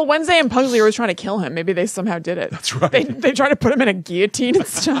 Damn. Well, Wednesday and Pugsley are always trying to kill him. Maybe they somehow did it. That's right. They try to put him in a guillotine and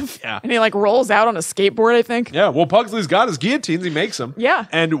stuff. Yeah. And he like rolls out on a skateboard, I think. Yeah. Well, Pugsley's got his guillotines. He makes them. Yeah.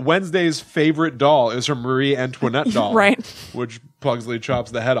 And Wednesday's favorite doll is her Marie Antoinette doll. Right. Which Pugsley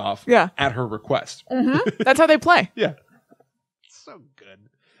chops the head off. Yeah. At her request. Mm-hmm. That's how they play. Yeah. So good.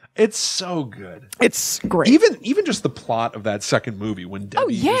 It's so good. It's great. Even just the plot of that second movie when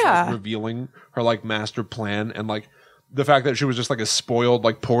Debbie was like, revealing her like master plan and like the fact that she was just like a spoiled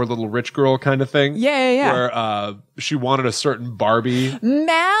like poor little rich girl kind of thing. Yeah. Where she wanted a certain Barbie.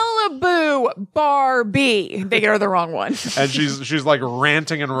 Malibu Barbie. They get her the wrong one. And she's like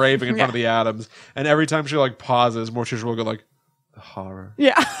ranting and raving in front of the Addams. And every time she like pauses, Morticia will go like, the horror.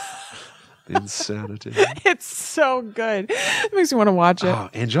 Yeah. Insanity. It's so good. It makes me want to watch it. Oh,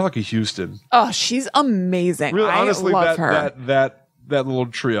 Angelica Houston. Oh, she's amazing. Really, honestly, I love her. That little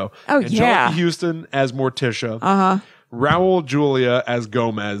trio. Oh, Angelica Houston as Morticia. Raul Julia as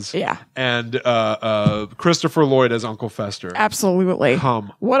Gomez. Yeah. And Christopher Lloyd as Uncle Fester. Absolutely.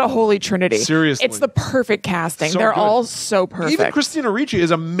 What a holy trinity. Seriously. It's the perfect casting. So They're good. all so perfect. Even Christina Ricci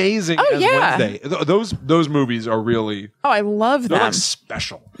is amazing as Wednesday. Those movies are really... Oh, I love them. They're like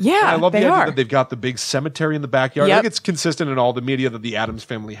special. Yeah, and I love the they idea are. that they've got the big cemetery in the backyard. Yep. I think it's consistent in all the media that the Addams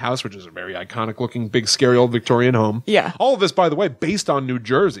Family house, which is a very iconic looking, big, scary old Victorian home. Yeah. All of this, by the way, based on New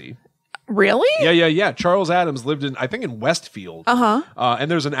Jersey. Really? Yeah. Charles Addams lived in Westfield.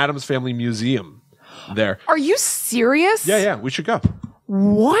 And there's an Addams Family museum there. Are you serious? Yeah. We should go.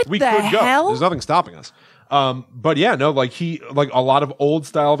 What we the could hell? Go. There's nothing stopping us. But yeah, no, like a lot of old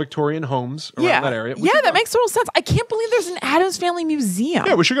style Victorian homes around that area. That makes total sense. I can't believe there's an Addams Family museum.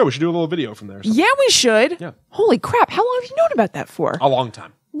 Yeah, we should go. We should do a little video from there. Yeah, we should. Yeah. Holy crap. How long have you known about that for? A long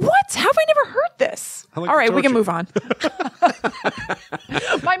time. What? How have I never heard this? Like all right, we can move on.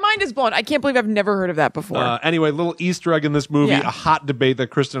 My mind is blown. I can't believe I've never heard of that before. Anyway, little Easter egg in this movie, Yeah. a hot debate that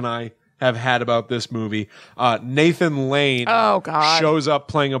Kristen and I have had about this movie. Nathan Lane shows up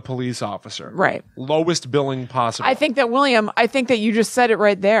playing a police officer. Right. Lowest billing possible. I think that, William, you just said it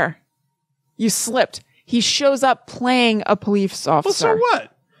right there. You slipped. He shows up playing a police officer. Well, so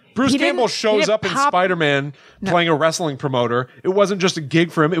what? Bruce Campbell shows up in Spider-Man playing a wrestling promoter. It wasn't just a gig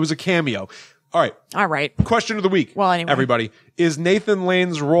for him. It was a cameo. All right. Question of the week. Well, anyway. Everybody. Is Nathan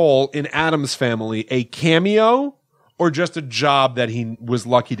Lane's role in Addams Family a cameo or just a job that he was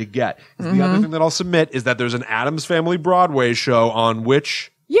lucky to get? The other thing that I'll submit is that there's an Addams Family Broadway show on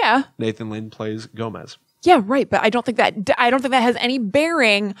which Nathan Lane plays Gomez. Yeah, right. But I don't think that has any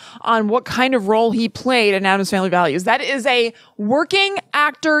bearing on what kind of role he played in Addams Family Values. That is a working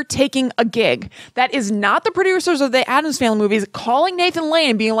actor taking a gig. That is not the producers of the Addams Family movies calling Nathan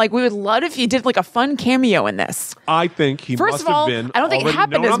Lane and being like, we would love if you did like a fun cameo in this. I think he First must of all, have been. I don't think it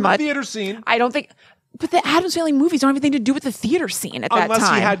happened as much. The theater scene. I don't think. But the Addams Family movies don't have anything to do with the theater scene at that time.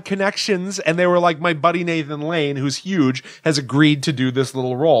 Unless he had connections and they were like, my buddy Nathan Lane, who's huge, has agreed to do this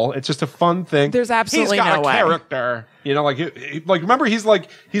little role. It's just a fun thing. There's absolutely no way. He's got a character. You know, like remember, he's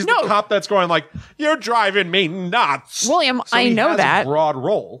the cop that's going like, you're driving me nuts. William, so I he know has that. A broad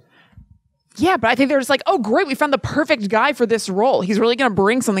role. Yeah, but I think they're just like, oh, great, we found the perfect guy for this role. He's really going to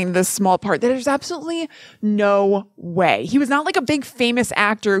bring something to this small part. There's absolutely no way. He was not like a big famous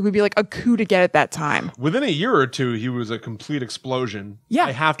actor who'd be like a coup to get at that time. Within a year or two, he was a complete explosion. Yeah.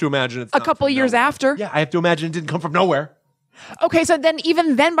 I have to imagine it's a couple of years after. Yeah, I have to imagine it didn't come from nowhere. Okay, so then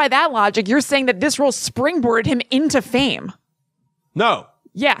even then by that logic, you're saying that this role springboarded him into fame. No.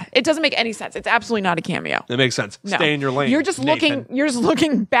 Yeah, it doesn't make any sense. It's absolutely not a cameo. It makes sense. No. Stay in your lane. You're just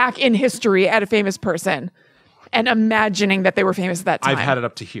looking back in history at a famous person and imagining that they were famous at that time. I've had it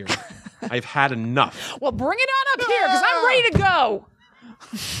up to here. I've had enough. Well, bring it on up here because I'm ready to go.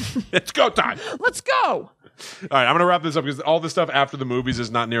 It's go time. Let's go. All right, I'm going to wrap this up because all the stuff after the movies is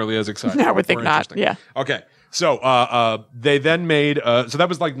not nearly as exciting. I would think not. Yeah. Okay. So they then made, so that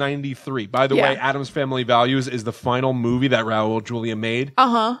was like 93. By the way, Addams Family Values is the final movie that Raul Julia made.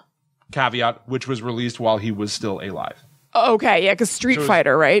 Caveat, which was released while he was still alive. Okay, yeah, because Street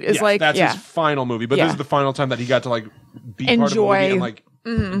Fighter, right? Is that's his final movie. But this is the final time that he got to like be part of the movie and like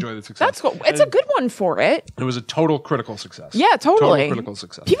enjoy the success. That's cool. It's a good one for it. It was a total critical success. Yeah, totally. Total critical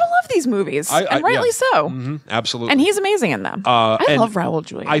success. People love these movies, and rightly so. Absolutely. And he's amazing in them. I love Raul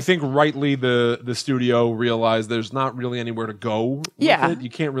Julia. I think rightly the studio realized there's not really anywhere to go with it. You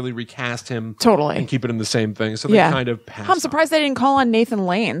can't really recast him and keep it in the same thing. So they kind of passed I'm surprised they didn't call on Nathan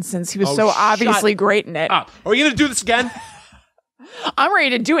Lane since he was so obviously great in it. Are we going to do this again? I'm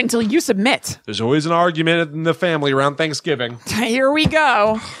ready to do it until you submit. There's always an argument in the family around Thanksgiving. Here we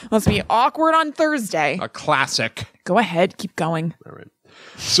go. Let's be awkward on Thursday. A classic. Go ahead. Keep going. All right.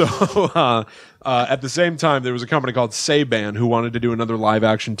 So at the same time, there was a company called Saban who wanted to do another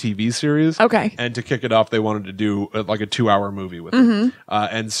live-action TV series. Okay. And to kick it off, they wanted to do like a 2-hour movie with it.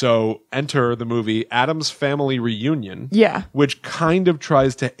 And so enter the movie Addams Family Reunion. Yeah. Which kind of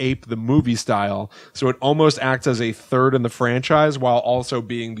tries to ape the movie style. So it almost acts as a third in the franchise while also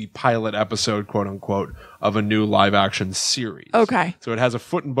being the pilot episode, quote unquote, of a new live-action series. Okay. So it has a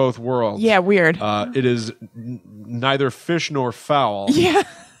foot in both worlds. Yeah, weird. It is neither fish nor foul. Yeah.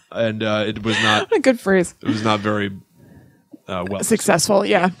 And it was not what a good phrase. It was not very well successful.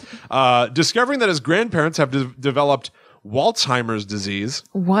 Yeah. Discovering that his grandparents have developed Walzheimer's disease.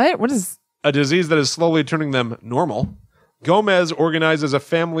 What is a disease that is slowly turning them normal? Gomez organizes a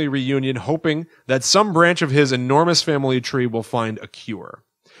family reunion, hoping that some branch of his enormous family tree will find a cure.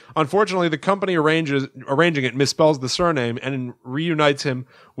 Unfortunately, the company arranging it misspells the surname and reunites him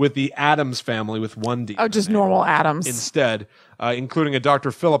with the Addams family with one D. Oh, just normal Addams. Instead, including a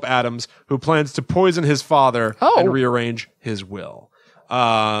Dr. Philip Addams who plans to poison his father and rearrange his will.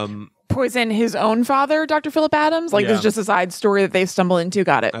 Poison his own father, Dr. Philip Addams? Like, there's just a side story that they stumble into.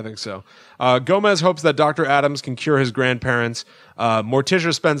 Got it. I think so. Gomez hopes that Dr. Addams can cure his grandparents.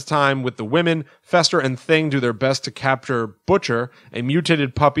 Morticia spends time with the women. Fester and Thing do their best to capture Butcher, a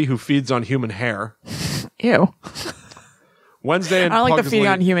mutated puppy who feeds on human hair. Ew. Wednesday and I like the feeding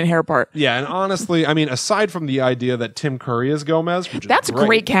on human hair part. Yeah, and honestly, I mean, aside from the idea that Tim Curry is Gomez, which that's is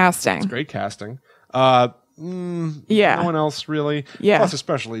great casting. It's great casting. Yeah. No one else really. Yeah. Plus,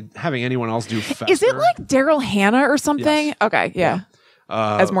 especially having anyone else do Fester. Is it like Daryl Hannah or something? Yes. Okay, yeah.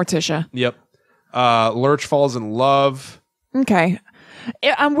 As Morticia. Yep. Lurch falls in love. Okay.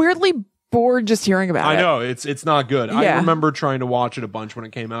 I'm weirdly bored just hearing about it. I know it's not good. Yeah. I remember trying to watch it a bunch when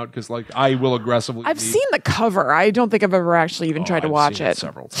it came out because like I will aggressively. I've seen the cover. I don't think I've ever actually even tried to watch it.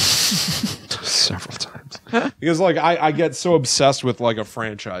 Several times. Several times. Because like I get so obsessed with like a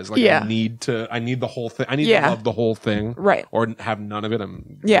franchise. Like I need the whole thing. I need to love the whole thing. Right. Or have none of it.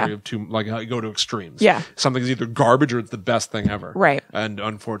 I'm too like I go to extremes. Yeah. Something's either garbage or it's the best thing ever. Right. And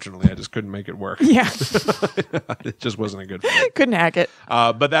unfortunately I just couldn't make it work. Yeah. It just wasn't a good fit. Couldn't hack it.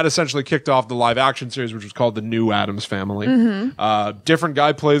 But that essentially kicked off the live action series, which was called The New Addams Family. Different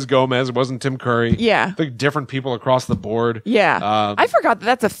guy plays Gomez. It wasn't Tim Curry. Yeah. I think different people across the board. Yeah. I forgot that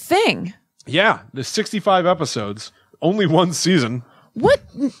that's a thing. Yeah. There's 65 episodes, only one season. What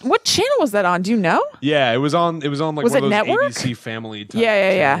channel was that on? Do you know? Yeah, it was on like one of those network? ABC Family type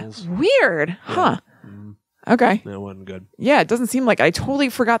channels. Weird. Huh. Okay. That wasn't good. Yeah, it doesn't seem like I totally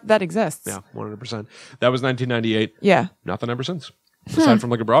forgot that exists. Yeah, 100%. That was 1998. Yeah. Nothing ever since. Aside from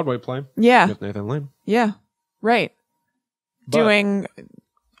like a Broadway play. Yeah. With Nathan Lane. Yeah. Right. Doing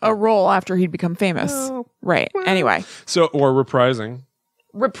a role after he'd become famous. Right. Anyway. So, or reprising.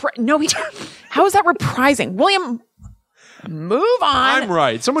 How is that reprising? William, move on. I'm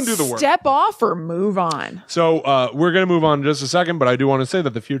right. Someone do the work. Step off or move on. So we're going to move on in just a second, but I do want to say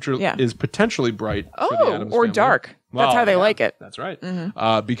that the future is potentially bright for the Addams or family. Dark. That's how they like it. That's right.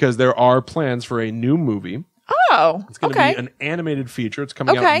 Because there are plans for a new movie. Oh, it's going to be an animated feature. It's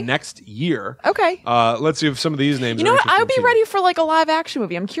coming out next year. Okay. Let's see if some of these names. You know what? I would be ready for like a live action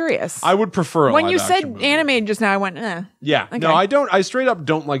movie. I'm curious. I would prefer a when live you said action movie. Animated just now. I went, Yeah. Okay. No, I don't. I straight up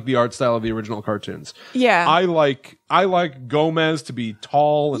don't like the art style of the original cartoons. Yeah. I like Gomez to be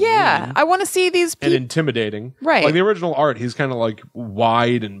tall and lean I want to see these people. and intimidating. Right. Like the original art, he's kind of like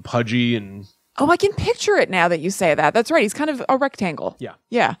wide and pudgy and. Oh, I can picture it now that you say that. That's right. He's kind of a rectangle. Yeah.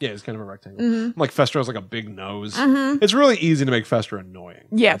 Yeah. Yeah, he's kind of a rectangle. Like Fester has like a big nose. It's really easy to make Fester annoying.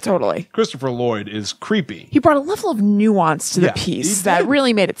 Yeah, totally. Christopher Lloyd is creepy. He brought a level of nuance to the piece that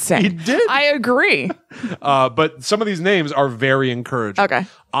really made it sing. He did. I agree. But some of these names are very encouraging. Okay.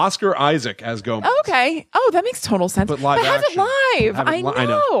 Oscar Isaac as Gomez. Okay. Oh, that makes total sense. But live have action. it live. I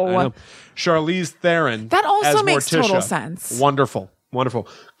know. Charlize Theron. That also as makes Morticia. total sense. Wonderful.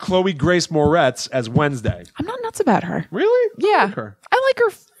 Chloe Grace Moretz as Wednesday. I'm not nuts about her. Really? Yeah. I like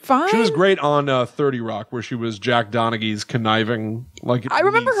her. Fine. She was great on 30 Rock, where she was Jack Donaghy's conniving. I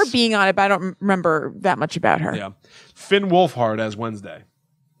remember her being on it, but I don't remember that much about her. Yeah. Finn Wolfhard as Wednesday.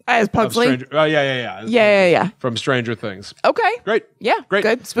 As Pugsley? Yeah. From Stranger Things. Okay. Great. Yeah. Great.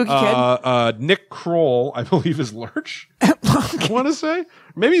 Good. Spooky kid. Nick Kroll, I believe, is Lurch. I want to say.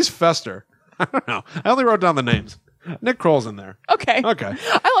 Maybe he's Fester. I don't know. I only wrote down the names. Nick Kroll's in there. Okay.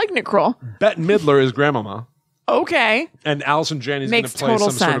 I like Nick Kroll. Bette Midler is Grandmama. Okay. And Allison Janney's going to play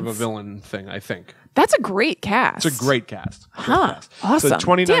some sort of a villain thing, I think. That's a great cast. It's a great cast. Awesome. So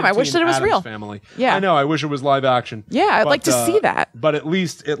 2019 Damn, I wish that it was Addams real. Family. Yeah. I know. I wish it was live action. Yeah, I'd like to see that. But at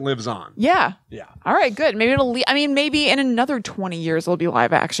least it lives on. Yeah. Yeah. All right, good. Maybe maybe in another 20 years it'll be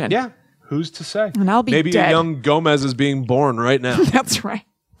live action. Yeah. Who's to say? And I'll be Maybe dead. a young Gomez is being born right now. That's right.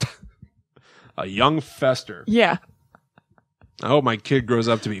 A young Fester. Yeah. I hope my kid grows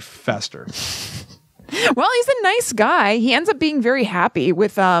up to be Fester. Well, he's a nice guy. He ends up being very happy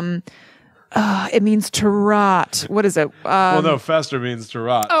with it means to rot. What is it? Well, no, Fester means to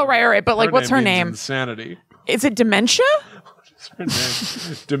rot. Oh, right. But what's her name? Insanity. Is it dementia? What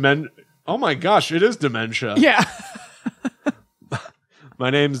is her name? Oh my gosh, it is dementia. Yeah. My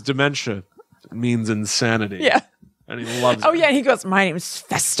name's Dementia. It means insanity. Yeah. And he loves it. Oh, yeah. He goes, my name's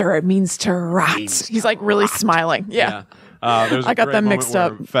Fester. It means to rot. He's like really smiling. Yeah. I got them mixed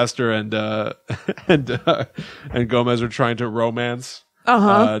up. Fester and Gomez are trying to romance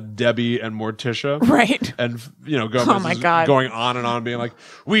Debbie and Morticia. Right. And, Gomez is going on and on being like,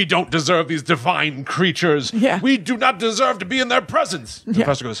 we don't deserve these divine creatures. Yeah. We do not deserve to be in their presence. And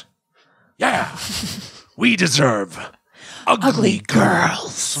Fester goes, yeah, we deserve ugly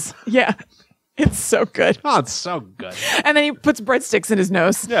girls. Yeah. It's so good. Oh, it's so good. And then he puts breadsticks in his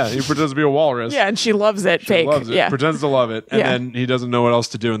nose. Yeah, he pretends to be a walrus. Yeah, and she loves it. She loves it. Yeah. Pretends to love it. And then he doesn't know what else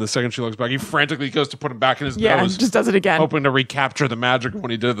to do. And the second she looks back, he frantically goes to put him back in his nose. Just does it again. Hoping to recapture the magic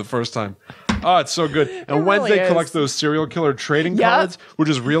when he did it the first time. Oh, it's so good. And Wednesday collects those serial killer trading cards, which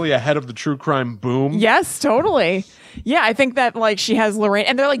is really ahead of the true crime boom. Yes, totally. Yeah, I think that she has Lorraine,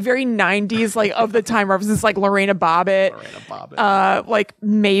 and they're very 90s, of the time references, like Lorena Bobbitt.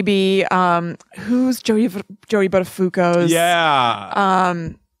 Maybe who's Jody Buttafuoco's?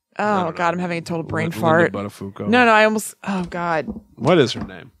 Yeah. God, I'm having a total brain fart. Buttafuoco. No, I almost. Oh God. What is her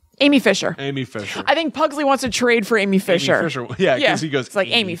name? Amy Fisher. Amy Fisher. I think Pugsley wants to trade for Amy Fisher. Yeah, because he goes. It's like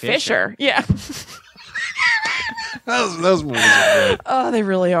Amy Fisher. Yeah. Those movies are great. Oh, they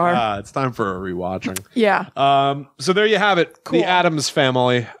really are. It's time for a rewatching. Yeah. So there you have it. Cool. The Addams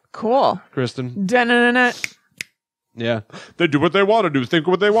Family. Cool. Kristen. Da-na-na-na. Yeah. They do what they want to do, think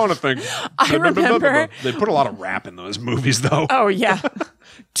what they want to think. I remember. They put a lot of rap in those movies, though. Oh, yeah.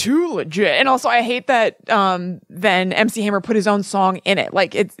 Too legit. And also, I hate that then MC Hammer put his own song in it.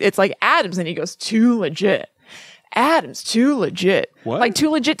 It's like Addams, and he goes, too legit. Addams, too legit. What? Too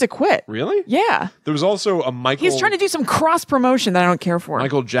legit to quit. Really? Yeah. There was also a Michael... He's trying to do some cross-promotion that I don't care for.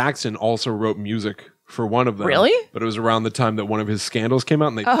 Michael Jackson also wrote music for one of them. Really? But it was around the time that one of his scandals came out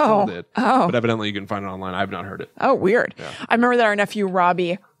and they pulled it. Oh. But evidently you can find it online. I have not heard it. Oh, weird. Yeah. I remember that our nephew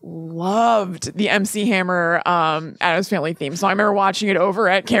Robbie loved the MC Hammer Addams Family theme song. I remember watching it over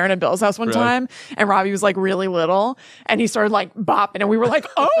at Karen and Bill's house one time, and Robbie was really little, and he started bopping, and we were like,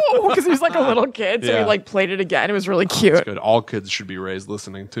 oh, because he was a little kid, so we played it again. It was really cute. That's good. All kids should be raised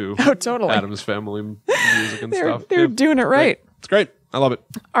listening to Addams Family music and stuff. They're doing it right. It's great. I love it.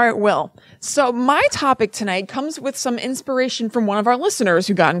 All right, Will. So my topic tonight comes with some inspiration from one of our listeners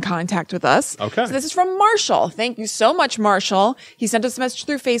who got in contact with us. Okay. So this is from Marshall. Thank you so much, Marshall. He sent us a message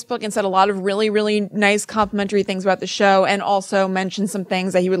through Facebook and said a lot of really, really nice complimentary things about the show, and also mentioned some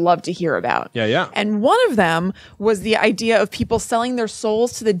things that he would love to hear about. Yeah. And one of them was the idea of people selling their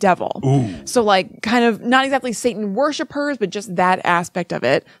souls to the devil. Ooh. So kind of not exactly Satan worshipers, but just that aspect of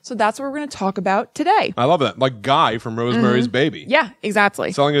it. So that's what we're going to talk about today. I love that. Like Guy from Rosemary's Baby. Yeah,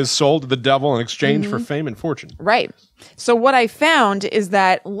 exactly. Selling his soul to the devil in exchange for fame and fortune. Right. So what I found is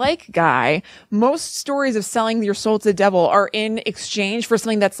that, like Guy, most stories of selling your soul to the devil are in exchange for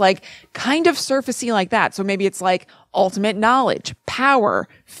something that's kind of surfacey like that. So maybe it's ultimate knowledge, power,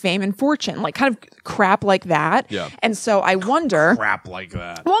 fame, and fortune, kind of crap like that. Yeah. And so I wonder... Crap like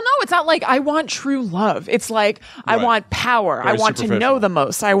that. Well, no, it's not I want true love. It's I want power. Very I want to know the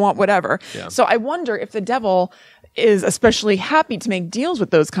most. I want whatever. Yeah. So I wonder if the devil is especially happy to make deals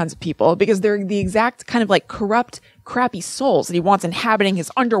with those kinds of people because they're the exact kind of like corrupt, crappy souls that he wants inhabiting his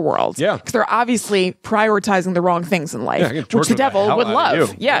underworld. Yeah. Because they're obviously prioritizing the wrong things in life, which the devil would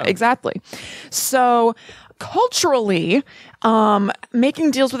love. Yeah, exactly. So culturally,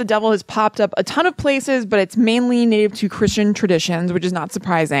 making deals with the devil has popped up a ton of places, but it's mainly native to Christian traditions, which is not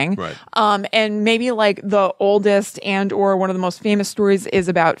surprising. Right. And maybe like the oldest and or one of the most famous stories is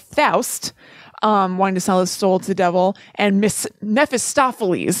about Faust, wanting to sell his soul to the devil, and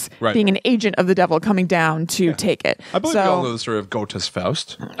Mephistopheles being an agent of the devil coming down to take it. I believe we all know the story of Goethe's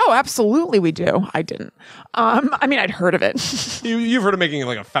Faust. Oh, absolutely we do. I didn't. I mean, I'd heard of it. You've heard of making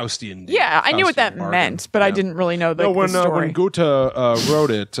like a Faustian deal. Yeah, I knew what that meant, but I didn't really know the story. When Goethe wrote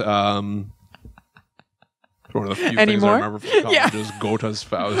it, one of the few things I remember from college is Goethe's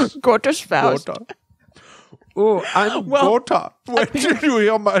Faust. Goethe's Faust. Goethe. Oh, I'm Goethe. Wait till you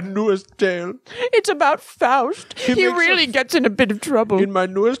hear my newest tale. It's about Faust. He really gets in a bit of trouble. In my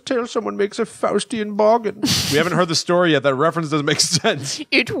newest tale, someone makes a Faustian bargain. We haven't heard the story yet. That reference doesn't make sense.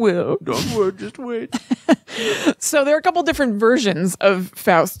 It will. Don't worry, just wait. So there are a couple different versions of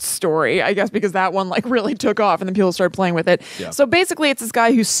Faust's story, I guess, because that one like really took off and then people started playing with it. Yeah. So basically it's this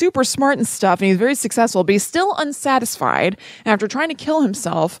guy who's super smart and stuff and he's very successful, but he's still unsatisfied. And after trying to kill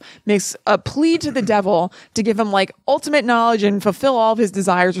himself, makes a plea to the devil to give him like ultimate knowledge and fulfill all of his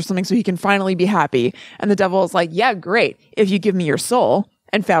desires or something so he can finally be happy. And the devil is like, yeah, great, if you give me your soul.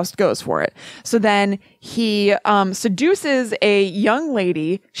 And Faust goes for it. So then he seduces a young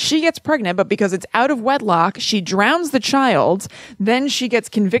lady. She gets pregnant, but because it's out of wedlock, she drowns the child. Then she gets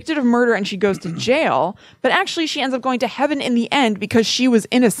convicted of murder and she goes to jail. But actually, she ends up going to heaven in the end because she was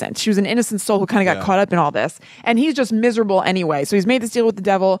innocent. She was an innocent soul who kind of got caught up in all this. And he's just miserable anyway. So he's made this deal with the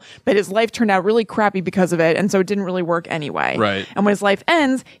devil, but his life turned out really crappy because of it. And so it didn't really work anyway. Right. And when his life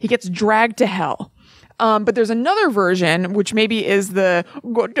ends, he gets dragged to hell. But there's another version, which maybe is the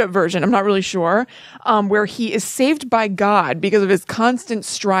Goethe version, I'm not really sure, where he is saved by God because of his constant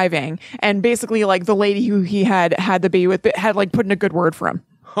striving. And basically, like, the lady who he had the baby with had, like, put in a good word for him.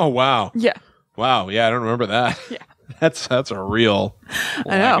 Oh, wow. Yeah. Wow. Yeah, I don't remember that. Yeah. That's a real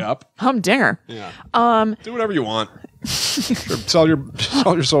leg up. Humdinger. Yeah. Do whatever you want. Sure, sell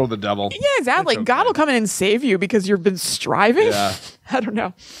your soul to the devil. Yeah, exactly. Okay. God will come in and save you because you've been striving. Yeah. I don't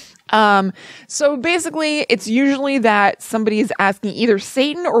know. So basically it's usually that somebody is asking either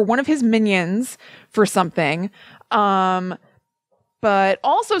Satan or one of his minions for something. But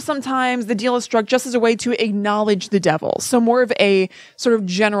also sometimes the deal is struck just as a way to acknowledge the devil. So more of a sort of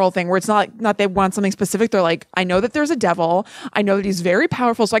general thing where it's not they want something specific. They're like, I know that there's a devil. I know that he's very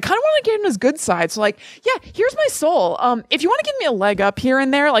powerful. So I kind of want to get him his good side. So like, yeah, here's my soul. If you want to give me a leg up here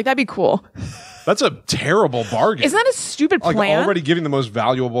and there, like that'd be cool. That's a terrible bargain. Isn't that a stupid plan? Like already giving the most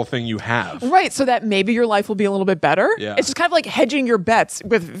valuable thing you have. Right, so that maybe your life will be a little bit better. Yeah. It's just kind of like hedging your bets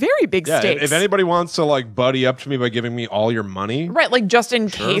with very big stakes. If anybody wants to like buddy up to me by giving me all your money. Right, like just in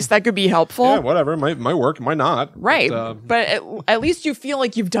case that could be helpful. Yeah, whatever. It might work, it might not. Right, but at least you feel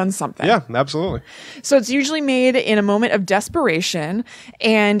like you've done something. Yeah, absolutely. So it's usually made in a moment of desperation,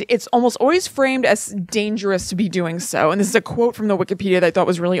 and it's almost always framed as dangerous to be doing so. And this is a quote from the Wikipedia that I thought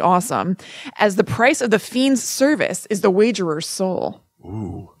was really awesome. As the price of the fiend's service is the wagerer's soul.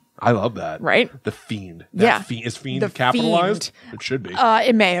 Ooh, I love that. Right? The fiend. Is fiend the capitalized? Fiend. It should be.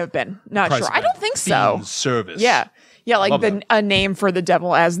 It may have been. Not sure. I don't think so. Fiend's service. Yeah. Yeah, like a name for the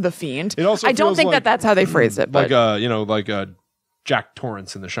devil as the fiend. It also I don't think like, that's how they phrased it. But like Jack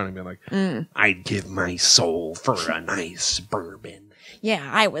Torrance in The Shining being like, I'd give my soul for a nice bourbon. Yeah,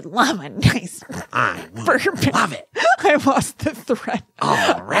 I would love a nice I would bourbon. love it. I lost the thread.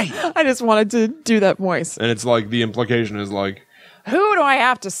 All right. I just wanted to do that voice. And it's like the implication is like, who do I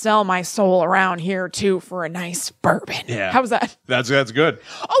have to sell my soul around here to for a nice bourbon? Yeah. How's that? That's good.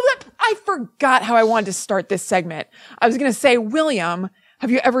 Oh, I forgot how I wanted to start this segment. I was going to say, William,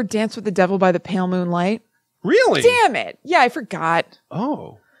 have you ever danced with the devil by the pale moonlight? Really? Damn it. Yeah, I forgot.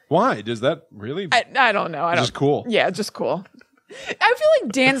 Oh, why? Does that really? I don't know. Just cool. Yeah, just cool. I feel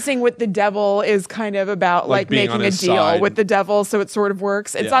like dancing with the devil is kind of about like making a deal with the devil, so it sort of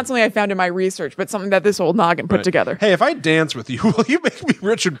works. It's not something I found in my research, but something that this old noggin put together. Hey, if I dance with you, will you make me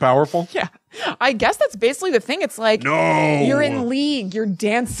rich and powerful? Yeah. I guess that's basically the thing. It's like, no, you're in league, you're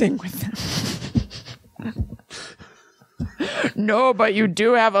dancing with them. No, but you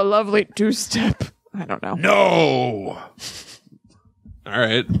do have a lovely two-step. I don't know. No. All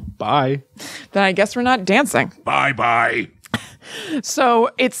right. Bye. Then I guess we're not dancing. Bye. So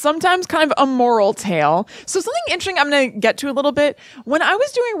it's sometimes kind of a moral tale. So something interesting I'm going to get to a little bit. When I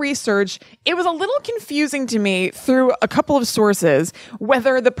was doing research, it was a little confusing to me through a couple of sources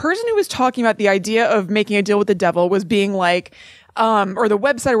whether the person who was talking about the idea of making a deal with the devil was being like, or the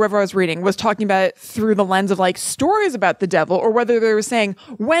website or whatever I was reading was talking about it through the lens of like stories about the devil, or whether they were saying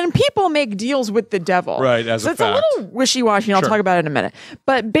when people make deals with the devil. Right, as so a fact. It's a little wishy-washy, and I'll talk about it in a minute.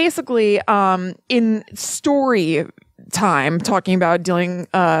 But basically, in story time, talking about dealing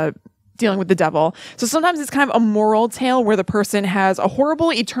with the devil. So sometimes it's kind of a moral tale where the person has a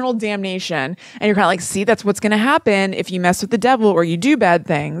horrible eternal damnation, and you're kind of like, see, that's what's going to happen if you mess with the devil or you do bad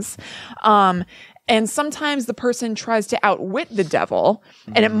things. And sometimes the person tries to outwit the devil,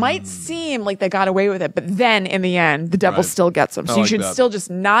 and it might seem like they got away with it, but then in the end, the devil still gets them. So you should still just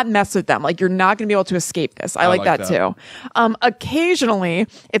not mess with them. Like, you're not going to be able to escape this. I like that too. Occasionally,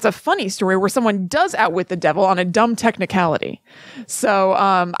 it's a funny story where someone does outwit the devil on a dumb technicality. So,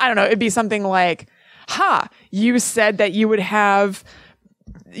 I don't know. It'd be something like, you said that you would have,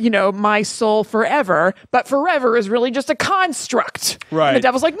 my soul forever, but forever is really just a construct. Right. And the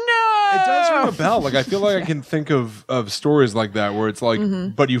devil's like, no. It does ring a bell. Like, I feel like I can think of stories like that where it's like,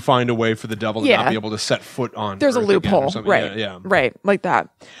 but you find a way for the devil to not be able to set foot on. There's a loophole. Right. Yeah. Right. Like that.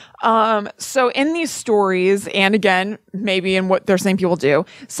 So in these stories, and again, maybe in what they're saying people do,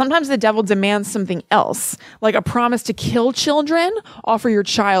 sometimes the devil demands something else, like a promise to kill children, offer your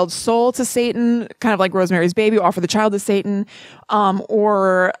child's soul to Satan, kind of like Rosemary's Baby, offer the child to Satan,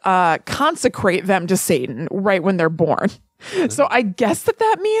 or consecrate them to Satan right when they're born. So I guess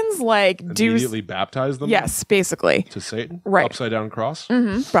that means like immediately baptize them. Yes, basically to Satan. Right, upside down cross.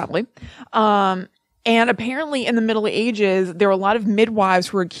 Probably. And apparently in the Middle Ages, there were a lot of midwives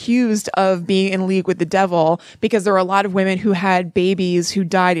who were accused of being in league with the devil because there were a lot of women who had babies who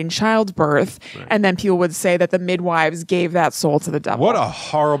died in childbirth. Right. And then people would say that the midwives gave that soul to the devil. What a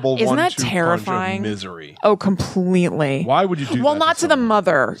horrible Isn't that 1-2 terrifying? punch of misery. Oh, completely. Why would you do that? Well, not to the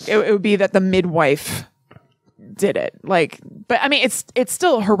mother. It would be that the midwife did it. Like, but I mean, it's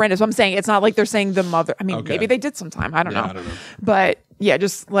still horrendous. I'm saying it's not like they're saying the mother. I mean, maybe they did sometime. I don't know. But yeah,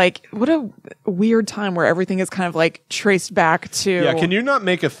 just like what a weird time where everything is kind of like traced back to. Yeah, can you not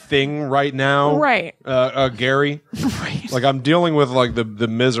make a thing right now? Right. Gary? Right. Like, I'm dealing with like the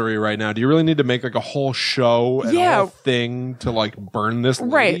misery right now. Do you really need to make like a whole show and a whole thing to like burn this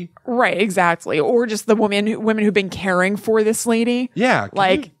lady? Right, exactly. Or just the women who've been caring for this lady. Yeah.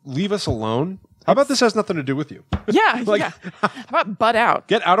 Like, you leave us alone? How about this has nothing to do with you? Yeah. Like, How about butt out?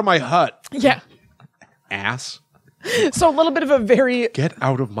 Get out of my hut. Yeah. Ass. So a little bit of a very... Get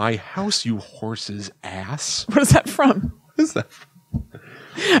out of my house, you horse's ass. What is that from? What is that from?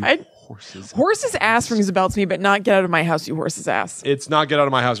 Horse's ass rings a bell to me, but not get out of my house, you horse's ass. It's not get out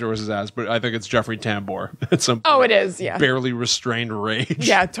of my house, you horse's ass, but I think it's Jeffrey Tambor at some point. Oh, it is, yeah. Barely restrained rage.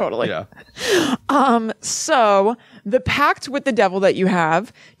 Yeah, totally. Yeah. So the pact with the devil that you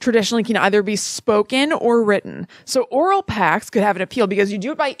have traditionally can either be spoken or written. So oral pacts could have an appeal because you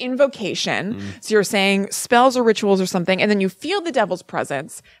do it by invocation. So you're saying spells or rituals or something, and then you feel the devil's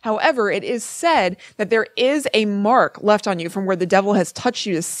presence. However, it is said that there is a mark left on you from where the devil has touched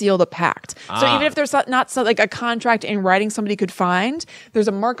you to seal the pact. So even if there's not like a contract in writing somebody could find, there's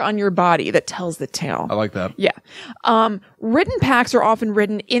a mark on your body that tells the tale. I like that. Yeah. Written pacts are often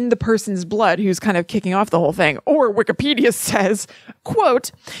written in the person's blood who's kind of kicking off the whole thing. Or Wikipedia says,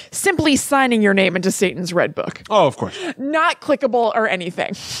 quote, simply signing your name into Satan's red book. Oh, of course. Not clickable or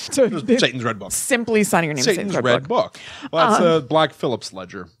anything. Satan's red book. Simply signing your name into Satan's red book. Well, that's Black Phillip's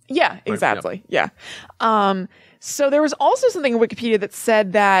ledger. Yeah, exactly. Right, yeah. So there was also something in Wikipedia that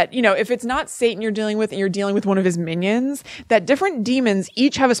said that, if it's not Satan you're dealing with and you're dealing with one of his minions, that different demons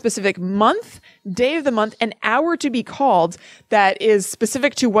each have a specific month, day of the month, and hour to be called that is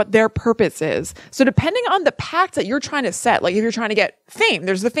specific to what their purpose is. So depending on the pact that you're trying to set, like if you're trying to get fame,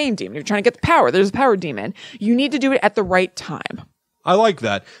 there's the fame demon. If you're trying to get the power, there's the power demon. You need to do it at the right time. I like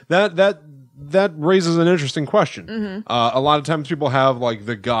that. That raises an interesting question. A lot of times people have like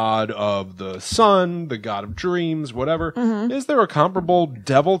the god of the sun, the god of dreams, whatever. Is there a comparable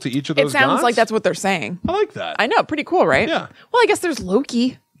devil to each of those gods? It sounds like that's what they're saying. I like that. I know. Pretty cool, right? Yeah. Well, I guess there's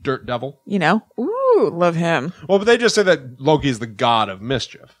Loki. Dirt devil. Ooh, love him. Well, but they just say that Loki is the god of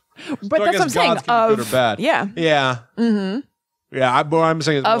mischief. But so that's what I'm saying. Can be good or bad. Yeah. Yeah. Yeah, what I'm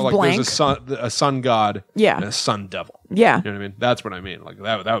saying is more like blank. there's a sun god and a sun devil. Yeah. You know what I mean? That's what I mean. Like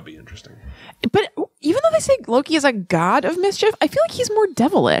that would be interesting. But even though they say Loki is a god of mischief, I feel like he's more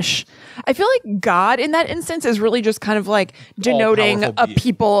devilish. I feel like God in that instance is really just kind of like denoting a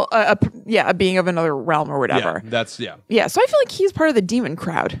being of another realm or whatever. Yeah. So I feel like he's part of the demon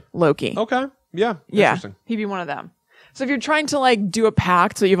crowd, Loki. Okay. Yeah. Yeah. Interesting. He'd be one of them. So if you're trying to like do a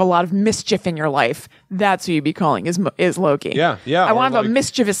pact so you have a lot of mischief in your life, that's who you'd be calling is Loki. Yeah, yeah. I want to have a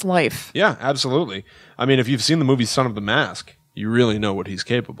mischievous life. Yeah, absolutely. I mean, if you've seen the movie Son of the Mask, you really know what he's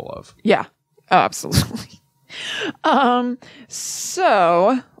capable of. Yeah, absolutely.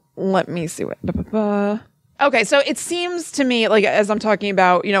 So let me see what. Okay, so it seems to me like as I'm talking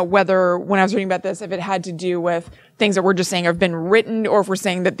about, whether when I was reading about this, if it had to do with things that we're just saying have been written, or if we're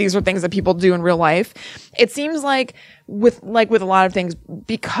saying that these are things that people do in real life, it seems like with a lot of things,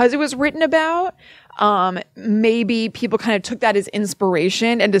 because it was written about, maybe people kind of took that as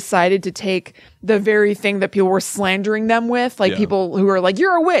inspiration and decided to take the very thing that people were slandering them with, like people who are like,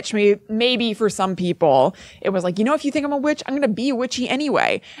 you're a witch. Maybe for some people it was like, if you think I'm a witch, I'm going to be witchy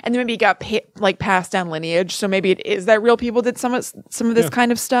anyway. And then maybe it got passed down lineage. So maybe it is that real people did some of this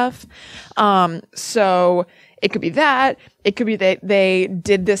kind of stuff. So it could be that. It could be that they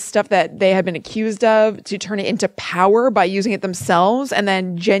did this stuff that they had been accused of to turn it into power by using it themselves, and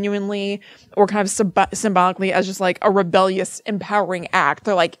then genuinely or kind of symbolically as just like a rebellious, empowering act.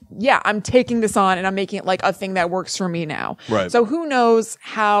 They're like, yeah, I'm taking this on and I'm making it like a thing that works for me now. Right. So who knows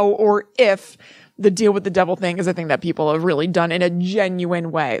how or if the deal with the devil thing is a thing that people have really done in a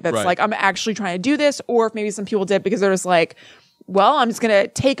genuine way. That's like, I'm actually trying to do this, or if maybe some people did because they're just like, well, I'm just going to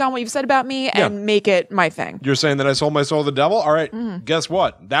take on what you've said about me and make it my thing. You're saying that I sold my soul to the devil? All right. Guess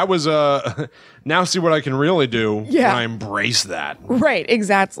what? That was now see what I can really do when I embrace that. Right,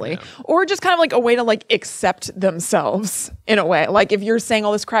 exactly. Yeah. Or just kind of like a way to like accept themselves in a way. Like if you're saying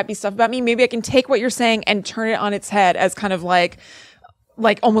all this crappy stuff about me, maybe I can take what you're saying and turn it on its head as kind of like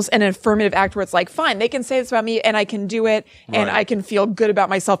almost an affirmative act where it's like, fine, they can say this about me and I can do it and I can feel good about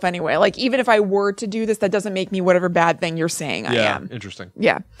myself anyway. Like even if I were to do this, that doesn't make me whatever bad thing you're saying I am. Interesting.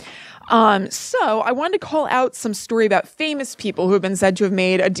 Yeah. So I wanted to call out some story about famous people who have been said to have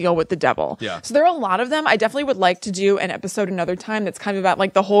made a deal with the devil. Yeah. So there are a lot of them. I definitely would like to do an episode another time that's kind of about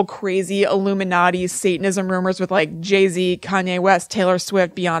like the whole crazy Illuminati Satanism rumors with like Jay-Z, Kanye West, Taylor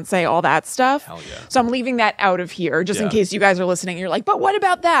Swift, Beyonce, all that stuff. Hell yeah. So I'm leaving that out of here just in case you guys are listening and you're like, but what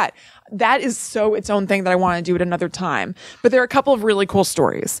about that? That is so its own thing that I want to do at another time. But there are a couple of really cool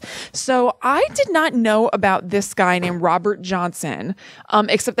stories. So I did not know about this guy named Robert Johnson,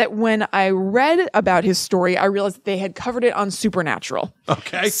 except that when I read about his story, I realized that they had covered it on Supernatural.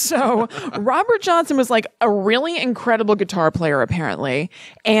 Okay. So Robert Johnson was like a really incredible guitar player, apparently.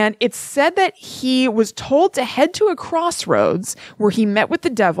 And it's said that he was told to head to a crossroads where he met with the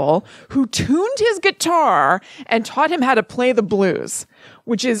devil, who tuned his guitar and taught him how to play the blues,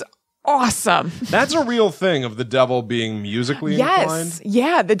 which is awesome. That's a real thing of the devil being musically inclined.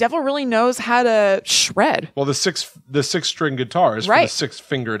 Yeah, the devil really knows how to shred. Well, the six string guitar is for the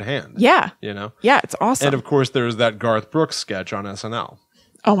 6-fingered hand. Yeah. Yeah, it's awesome. And of course there's that Garth Brooks sketch on SNL.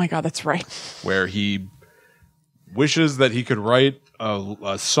 Oh my God, that's right. Where he wishes that he could write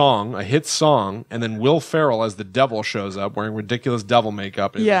a song, a hit song, and then Will Ferrell as the devil shows up wearing ridiculous devil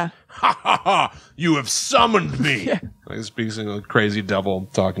makeup. And ha ha ha! You have summoned me. Like speaking of crazy devil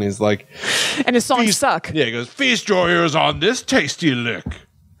talking, he's like, and his songs suck. Yeah, he goes, feast your ears on this tasty lick.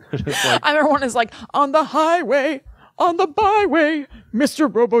 Like, I remember one is like, on the highway, on the byway,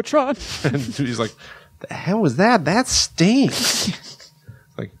 Mr. Robotron. And he's like, the hell was that? That stinks.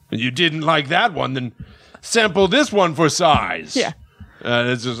 Like, you didn't like that one, then sample this one for size. Yeah.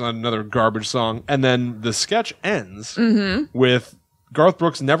 It's just another garbage song. And then the sketch ends with Garth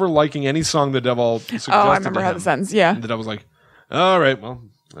Brooks never liking any song the devil suggested. Oh, I remember how this ends. Yeah. And the devil's like, all right, well,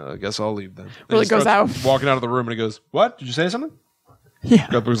 I guess I'll leave then. Really goes out. Walking out of the room and he goes, what? Did you say something? Yeah.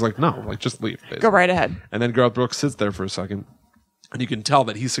 Garth Brooks is like, no, like just leave. Basically. Go right ahead. And then Garth Brooks sits there for a second. And you can tell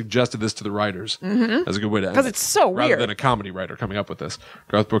that he suggested this to the writers as a good way to end it. Because it's so weird. Rather than a comedy writer coming up with this.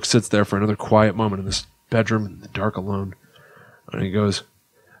 Garth Brooks sits there for another quiet moment in this bedroom in the dark alone. And he goes,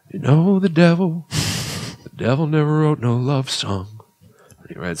 you know the devil never wrote no love song. And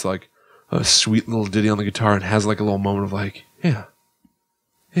he writes like a sweet little ditty on the guitar and has like a little moment of like, yeah.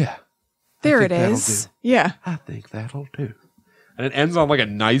 There it is. Yeah. I think that'll do. And it ends on like a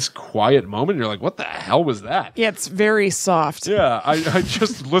nice quiet moment. And you're like, what the hell was that? Yeah, it's very soft. Yeah, I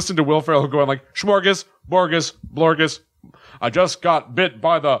just listened to Will Ferrell going like, Schmorgus, Borgus, Blorgus. I just got bit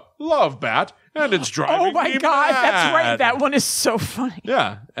by the love bat, and it's driving me Oh my God, mad. that's right. That one is so funny.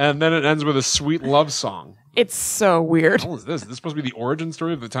 Yeah, and then it ends with a sweet love song. It's so weird. What is this? Is this supposed to be the origin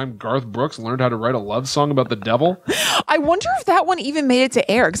story of the time Garth Brooks learned how to write a love song about the devil? I wonder if that one even made it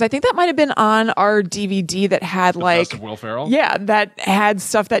to air, because I think that might have been on our DVD that had the best of Will Ferrell? Yeah, that had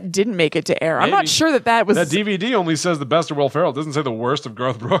stuff that didn't make it to air. Maybe. I'm not sure that was... That DVD only says the best of Will Ferrell. It doesn't say the worst of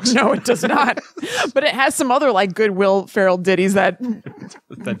Garth Brooks. No, it does not. But it has some other like good Will Ferrell ditties that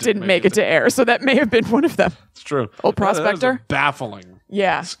didn't make it to air. So that may have been one of them. It's true. Old Prospector. That is a baffling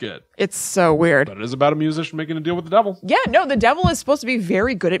skit. It's so weird. But it is about a musician making a deal with the devil. Yeah, no, the devil is supposed to be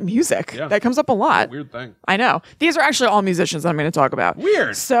very good at music. Yeah. That comes up a lot. Weird thing. I know. These are actually all musicians that I'm going to talk about.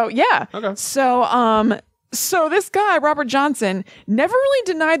 Weird. So, yeah. Okay. So this guy, Robert Johnson, never really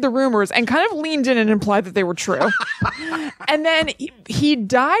denied the rumors and kind of leaned in and implied that they were true. And then he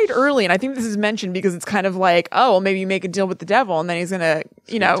died early. And I think this is mentioned because it's kind of like, oh, well, maybe you make a deal with the devil and then he's going to,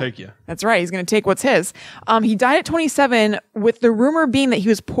 take you. That's right. He's going to take what's his. He died at 27 with the rumor being that he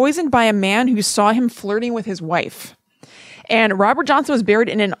was poisoned by a man who saw him flirting with his wife. And Robert Johnson was buried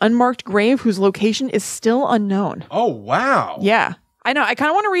in an unmarked grave whose location is still unknown. Oh, wow. Yeah. I know. I kind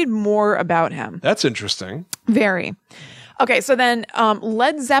of want to read more about him. That's interesting. Very. Okay, so then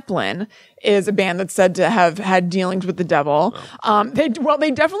Led Zeppelin is a band that's said to have had dealings with the devil. They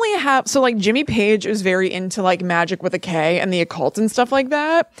definitely have. So like Jimmy Page is very into like magic with a K and the occult and stuff like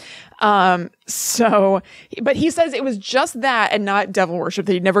that. But he says it was just that and not devil worship,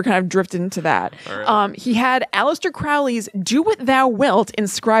 that he never kind of drifted into that. Right. He had Aleister Crowley's "Do What Thou Wilt"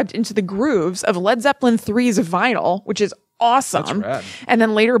 inscribed into the grooves of Led Zeppelin 3's vinyl, which is awesome. That's rad. And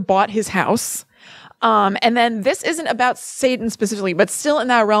then later bought his house. And then this isn't about Satan specifically, but still in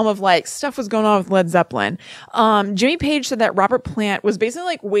that realm of like stuff was going on with Led Zeppelin. Jimmy Page said that Robert Plant was basically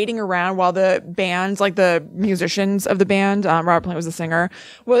like waiting around while the bands, like the musicians of the band, Robert Plant was the singer,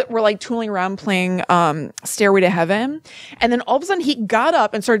 were like tooling around playing Stairway to Heaven. And then all of a sudden he got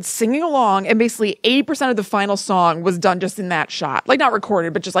up and started singing along, and basically 80% of the final song was done just in that shot. Like not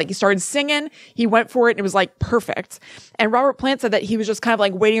recorded, but just like he started singing, he went for it, and it was like perfect. And Robert Plant said that he was just kind of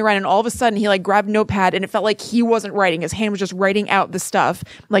like waiting around, and all of a sudden he like grabbed a notepad, and it felt like he wasn't writing. His hand was just writing out the stuff,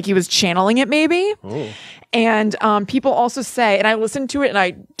 like he was channeling it maybe. Oh. And people also say, and I listened to it and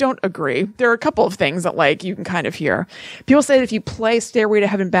I don't agree. There are a couple of things that like you can kind of hear. People say that if you play Stairway to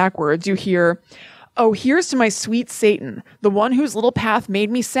Heaven backwards, you hear, "Oh, here's to my sweet Satan, the one whose little path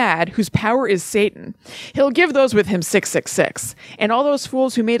made me sad, whose power is Satan. He'll give those with him 666, and all those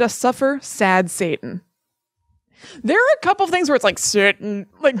fools who made us suffer, sad Satan." There are a couple of things where it's like Satan,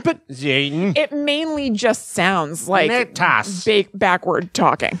 like, but Satan. It mainly just sounds like backward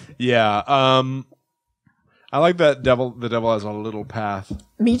talking. Yeah. I like that the devil has a little path.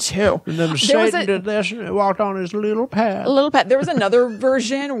 Me too. And then Satan walked on his little path. A little path. There was another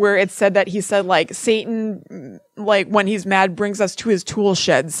version where it said that he said like Satan, like when he's mad, brings us to his tool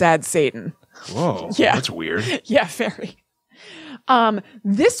shed, sad Satan. Whoa. Yeah. That's weird. Yeah, very.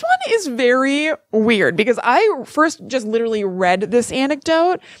 This one is very weird because I first just literally read this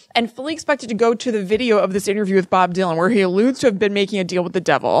anecdote and fully expected to go to the video of this interview with Bob Dylan where he alludes to have been making a deal with the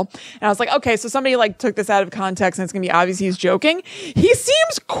devil. And I was like, okay, so somebody like took this out of context and it's going to be obvious he's joking. He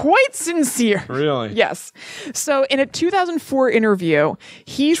seems quite sincere. Really? Yes. So in a 2004 interview,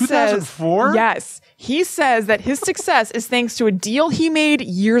 he 2004? says, yes, he says that his success is thanks to a deal he made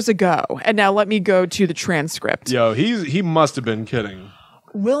years ago. And now let me go to the transcript. Yo, he must have been kidding.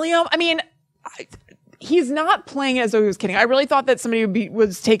 William, I mean, he's not playing it as though he was kidding. I really thought that somebody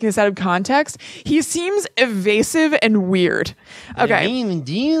was taking this out of context. He seems evasive and weird. Okay.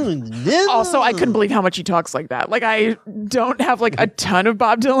 Also, I couldn't believe how much he talks like that. Like, I don't have like a ton of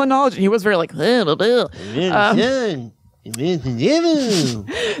Bob Dylan knowledge, and he was very like,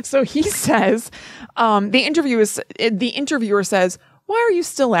 so he says, the interviewer says, "Why are you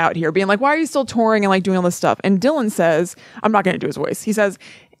still out here?" Being like, "Why are you still touring and like doing all this stuff?" And Dylan says, I'm not going to do his voice. He says,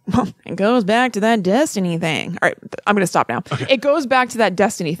 "Well, it goes back to that destiny thing." All right, I'm going to stop now. Okay. It goes back to that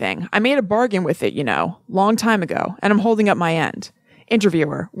destiny thing. I made a bargain with it, long time ago, and I'm holding up my end.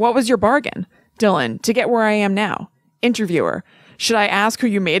 Interviewer: "What was your bargain?" Dylan: "To get where I am now." Interviewer: "Should I ask who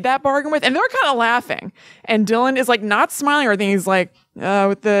you made that bargain with?" And they're kind of laughing. And Dylan is like not smiling or anything. He's like,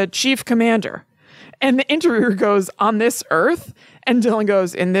 "With the chief commander." And the interviewer goes, "On this earth?" And Dylan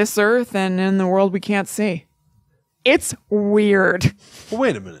goes, "In this earth and in the world we can't see." It's weird. Well,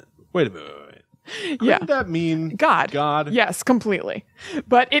 wait a minute. Yeah. Couldn't that mean God? God? Yes, completely.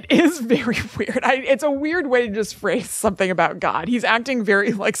 But it is very weird. It's a weird way to just phrase something about God. He's acting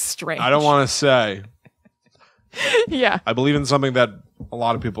very like strange. I don't want to say. Yeah. I believe in something that a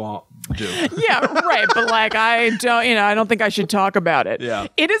lot of people do. Yeah, right. But like, I don't think I should talk about it. Yeah.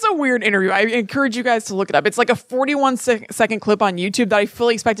 It is a weird interview. I encourage you guys to look it up. It's like a 41-second clip on YouTube that I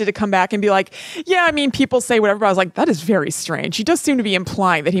fully expected to come back and be like, yeah, I mean, people say whatever. But I was like, that is very strange. He does seem to be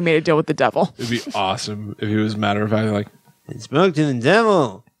implying that he made a deal with the devil. It'd be awesome if he was matter of fact like, "I spoke to the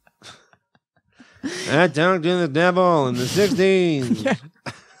devil. I talked to the devil in the 60s. Yeah.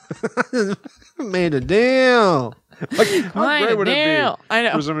 Made a deal. Like, how great would it be? I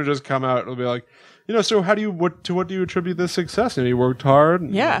know. For someone to just come out and be like, so how do you, what do you attribute this success? You worked hard?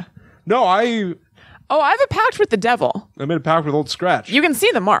 Yeah. No, I have a pact with the devil. I made a pact with Old Scratch. You can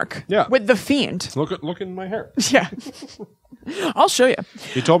see the mark. Yeah. With the fiend. Look in my hair. Yeah. I'll show you.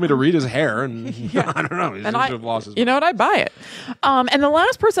 He told me to read his hair, and I don't know. He seems to have lost his mind. You know what? I buy it. And the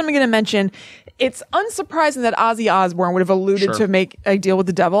last person I'm going to mention, it's unsurprising that Ozzy Osbourne would have alluded to make a deal with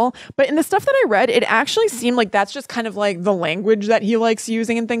the devil. But in the stuff that I read, it actually seemed like that's just kind of like the language that he likes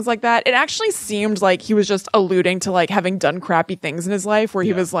using and things like that. It actually seemed like he was just alluding to like having done crappy things in his life where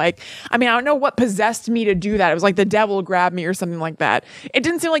he was like, I don't know what possessed me to do that. It was like the devil grabbed me or something like that. It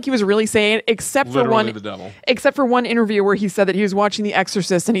didn't seem like he was really saying it except Literally the devil. Except for one interview where he said that he was watching The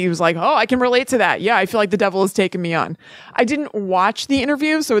Exorcist and he was like, oh, I can relate to that. Yeah, I feel like the devil has taken me on. I didn't watch the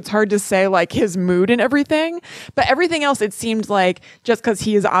interview, so it's hard to say like his mood and everything. But everything else, it seemed like just because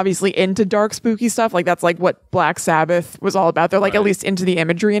he is obviously into dark, spooky stuff, like that's like what Black Sabbath was all about. They're like at least into the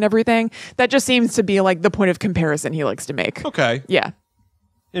imagery and everything. That just seems to be like the point of comparison he likes to make. Okay. Yeah.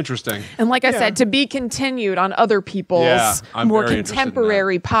 Interesting. And like I said, to be continued on other people's more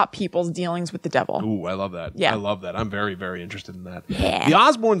contemporary pop people's dealings with the devil. Ooh, I love that. Yeah. I love that. I'm very, very interested in that. Yeah. The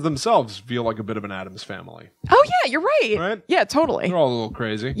Osbournes themselves feel like a bit of an Addams Family. Oh, yeah, you're right. Right? Yeah, totally. They're all a little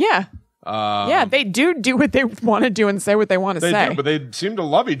crazy. Yeah. Yeah, they do what they want to do and say what they want to say. They do, but they seem to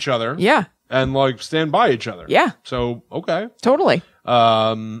love each other. Yeah. And like stand by each other. Yeah. So, okay. Totally.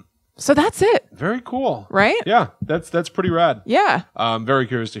 So that's it. Very cool. Right? Yeah, that's pretty rad. Yeah. I'm very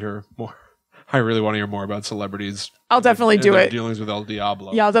curious to hear more. I really want to hear more about celebrities. I'll definitely do it. Dealings with El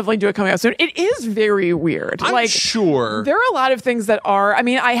Diablo. Yeah, I'll definitely do it coming out soon. It is very weird. I'm sure. There are a lot of things that are,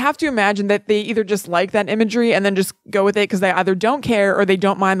 I have to imagine that they either just like that imagery and then just go with it because they either don't care or they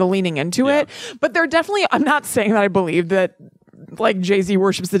don't mind the leaning into it. But they're definitely, I'm not saying that I believe that like Jay-Z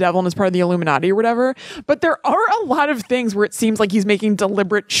worships the devil and is part of the Illuminati or whatever. But there are a lot of things where it seems like he's making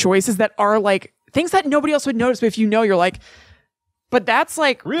deliberate choices that are like things that nobody else would notice. But if you know, you're like, but that's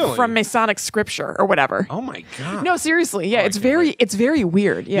like from Masonic scripture or whatever. Oh my God. No, seriously. Yeah, it's very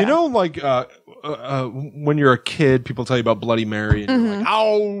weird. Yeah. You know, like when you're a kid, people tell you about Bloody Mary and you're like,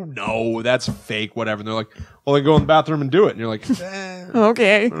 oh no, that's fake, whatever. And they're like, well, then go in the bathroom and do it. And you're like,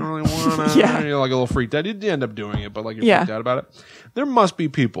 okay. I don't really want to. Yeah. And you're like a little freaked out. You end up doing it, but like you're freaked out about it. There must be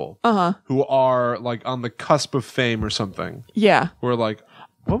people who are like on the cusp of fame or something. Yeah. Who are like,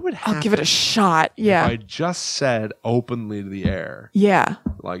 what would happen? I'll give it a shot. Yeah. If I just said openly to the air. Yeah.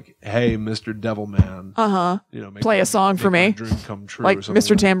 Like, hey, Mr. Devilman. Play a song for me. Dream come true. Like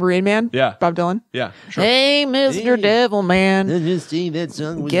Mr. Tambourine Man. Yeah. Bob Dylan. Yeah. Sure. Hey, Mr. Devilman. Just say that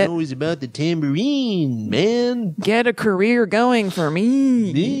song was always about the tambourine, man. Get a career going for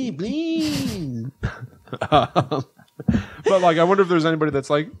me. Hey, please. But like, I wonder if there's anybody that's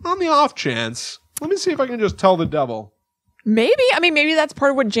like, on the off chance, let me see if I can just tell the devil. Maybe. Maybe that's part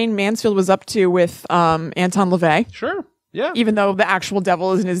of what Jane Mansfield was up to with Anton LaVey. Sure. Yeah. Even though the actual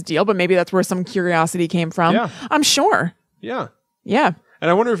devil isn't his deal, but maybe that's where some curiosity came from. Yeah. I'm sure. Yeah. Yeah. And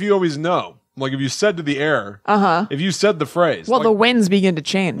I wonder if you always know. Like if you said to the air, if you said the phrase. Well, like, the winds begin to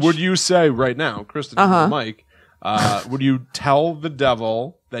change. Would you say right now, Kristen, on the mic, would you tell the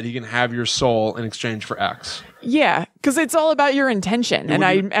devil that he can have your soul in exchange for X? Yeah, because it's all about your intention, and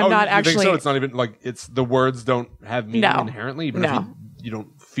I'm not actually. Think so? It's not even like it's the words don't have meaning inherently, even if you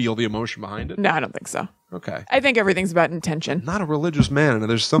don't feel the emotion behind it. No, I don't think so. Okay, I think everything's about intention. Not a religious man, and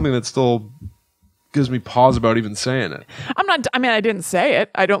there's something that still gives me pause about even saying it. I'm not. I didn't say it.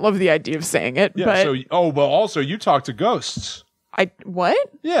 I don't love the idea of saying it. Yeah. But but also you talk to ghosts. What?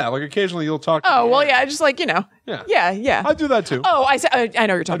 Yeah, like occasionally you'll talk to I just like, Yeah. Yeah. I do that too. Oh, I know what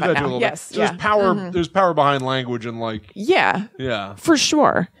you're talking about now. Yes. There's power there's power behind language and like Yeah. For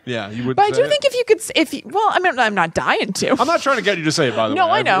sure. Yeah, you would. But I do think I'm not dying to. I'm not trying to get you to say it, by the way. No,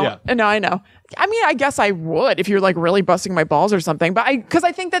 I know. Yeah. No, I know. I guess I would if you're like really busting my balls or something. But because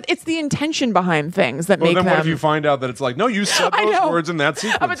I think that it's the intention behind things that make them. What if you find out that it's like, no, you said those words in that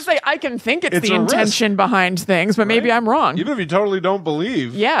sequence? I'm about to say I can think it's the intention behind things, but maybe I'm wrong. Even if you totally don't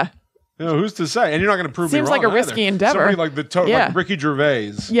believe. Yeah. Who's to say? And you're not going to prove me wrong. Seems like a risky endeavor. Somebody like like Ricky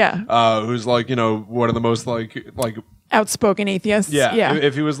Gervais. Yeah. Who's like, one of the most like outspoken atheists. Yeah.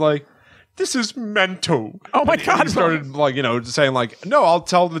 If he was like, this is mental. Oh my God. He started saying like, no, I'll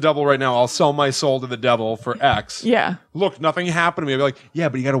tell the devil right now. I'll sell my soul to the devil for X. Yeah. Look, nothing happened to me. I'd be like, yeah,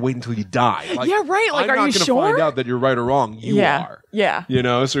 but you got to wait until you die. Like, yeah, right. Like, are you sure? I'm not going to find out that you're right or wrong. You are. Yeah.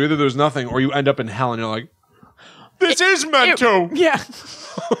 So either there's nothing or you end up in hell and you're like, this is mental. Yeah.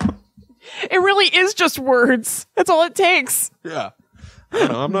 It really is just words. That's all it takes. Yeah.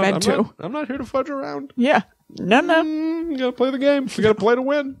 I'm not here to fudge around. Yeah. No. You gotta play the game. You gotta play to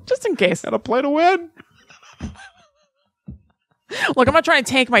win. Just in case. Gotta play to win. Look, I'm not trying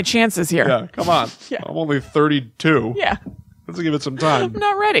to tank my chances here. Yeah, come on. Yeah. I'm only 32. Yeah. Let's give it some time. I'm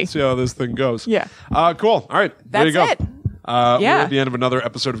not ready. See how this thing goes. Yeah. Cool. All right. There you go. That's it. We're at the end of another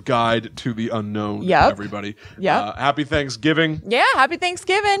episode of Guide to the Unknown, everybody. Yep. Happy Thanksgiving. Yeah, happy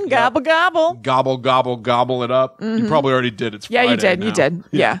Thanksgiving. Gobble, gobble. Gobble, gobble, gobble it up. You probably already did. It's Friday you did. now. You did.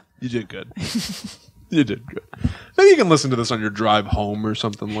 Yeah. You did good. You did good. Maybe you can listen to this on your drive home or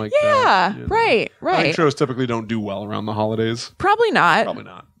something like that. Yeah, right. I think shows typically don't do well around the holidays. Probably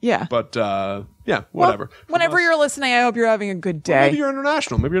not. Yeah. But, yeah, whatever. Well, whenever you're listening, I hope you're having a good day. Maybe you're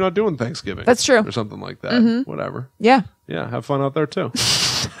international. Maybe you're not doing Thanksgiving. That's true. Or something like that. Whatever. Yeah. Yeah, have fun out there, too.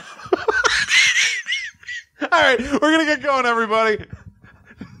 All right, we're going to get going, everybody.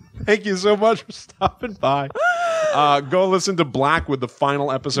 Thank you so much for stopping by. Go listen to Blackwood. The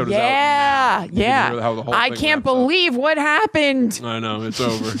final episode is out now. Yeah. How the whole I thing can't wraps up. believe what happened. I know. It's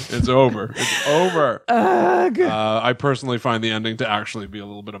over. It's over. It's over. I personally find the ending to actually be a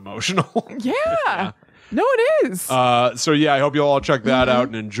little bit emotional. Yeah. No, it is. So yeah, I hope you'll all check that out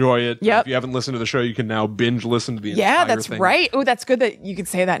and enjoy it. Yep. If you haven't listened to the show, you can now binge listen to the entire Yeah, that's thing. right. Oh, that's good that you can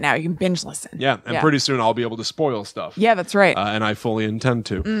say that now. You can binge listen. Yeah, and pretty soon I'll be able to spoil stuff. Yeah, that's right. And I fully intend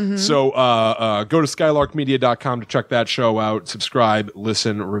to. So go to skylarkmedia.com to check that show out, subscribe,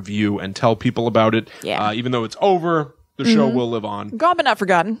 listen, review, and tell people about it. Yeah. Even though it's over, the show will live on. Gone but not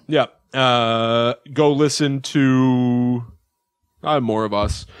forgotten. Yeah. Go listen to... more of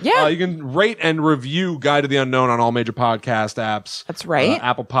us. Yeah. You can rate and review Guide to the Unknown on all major podcast apps. That's right.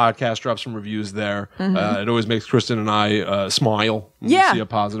 Apple Podcast, drop some reviews there. It always makes Kristen and I smile when we see a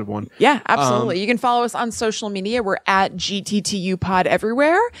positive one. Yeah, absolutely. You can follow us on social media. We're at GTTU Pod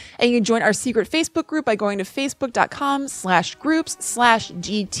everywhere. And you can join our secret Facebook group by going to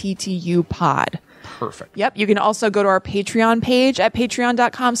facebook.com/groups/GTTU Pod. Perfect. Yep. You can also go to our Patreon page at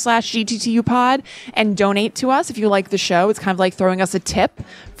patreon.com/GTTUpod and donate to us if you like the show. It's kind of like throwing us a tip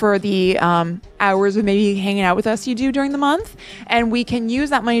for the hours of maybe hanging out with us you do during the month. And we can use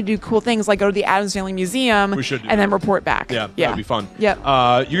that money to do cool things like go to the Addams Family Museum We should do and that. then report back. Yeah, that'd be fun. Yep.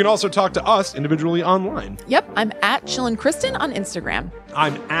 You can also talk to us individually online. Yep. I'm at Chillin' Kristen on Instagram.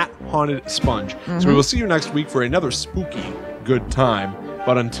 I'm at Haunted Sponge. So we will see you next week for another spooky good time.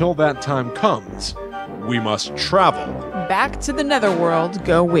 But until that time comes, we must travel. Back to the netherworld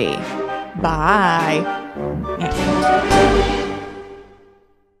go we. Bye.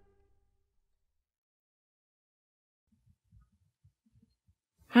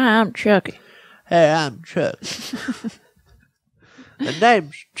 Hi, I'm Chucky. Hey, I'm Chuck. The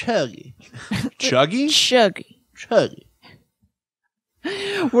name's Chuggy. Chuggy? Chuggy. Chuggy.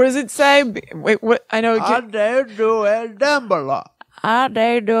 What does it say? Wait, what? I know. I dare do a Dumbledore. I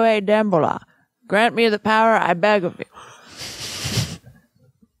dare do a Dumbledore. Grant me the power, I beg of you.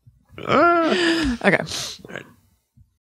 Okay. All right.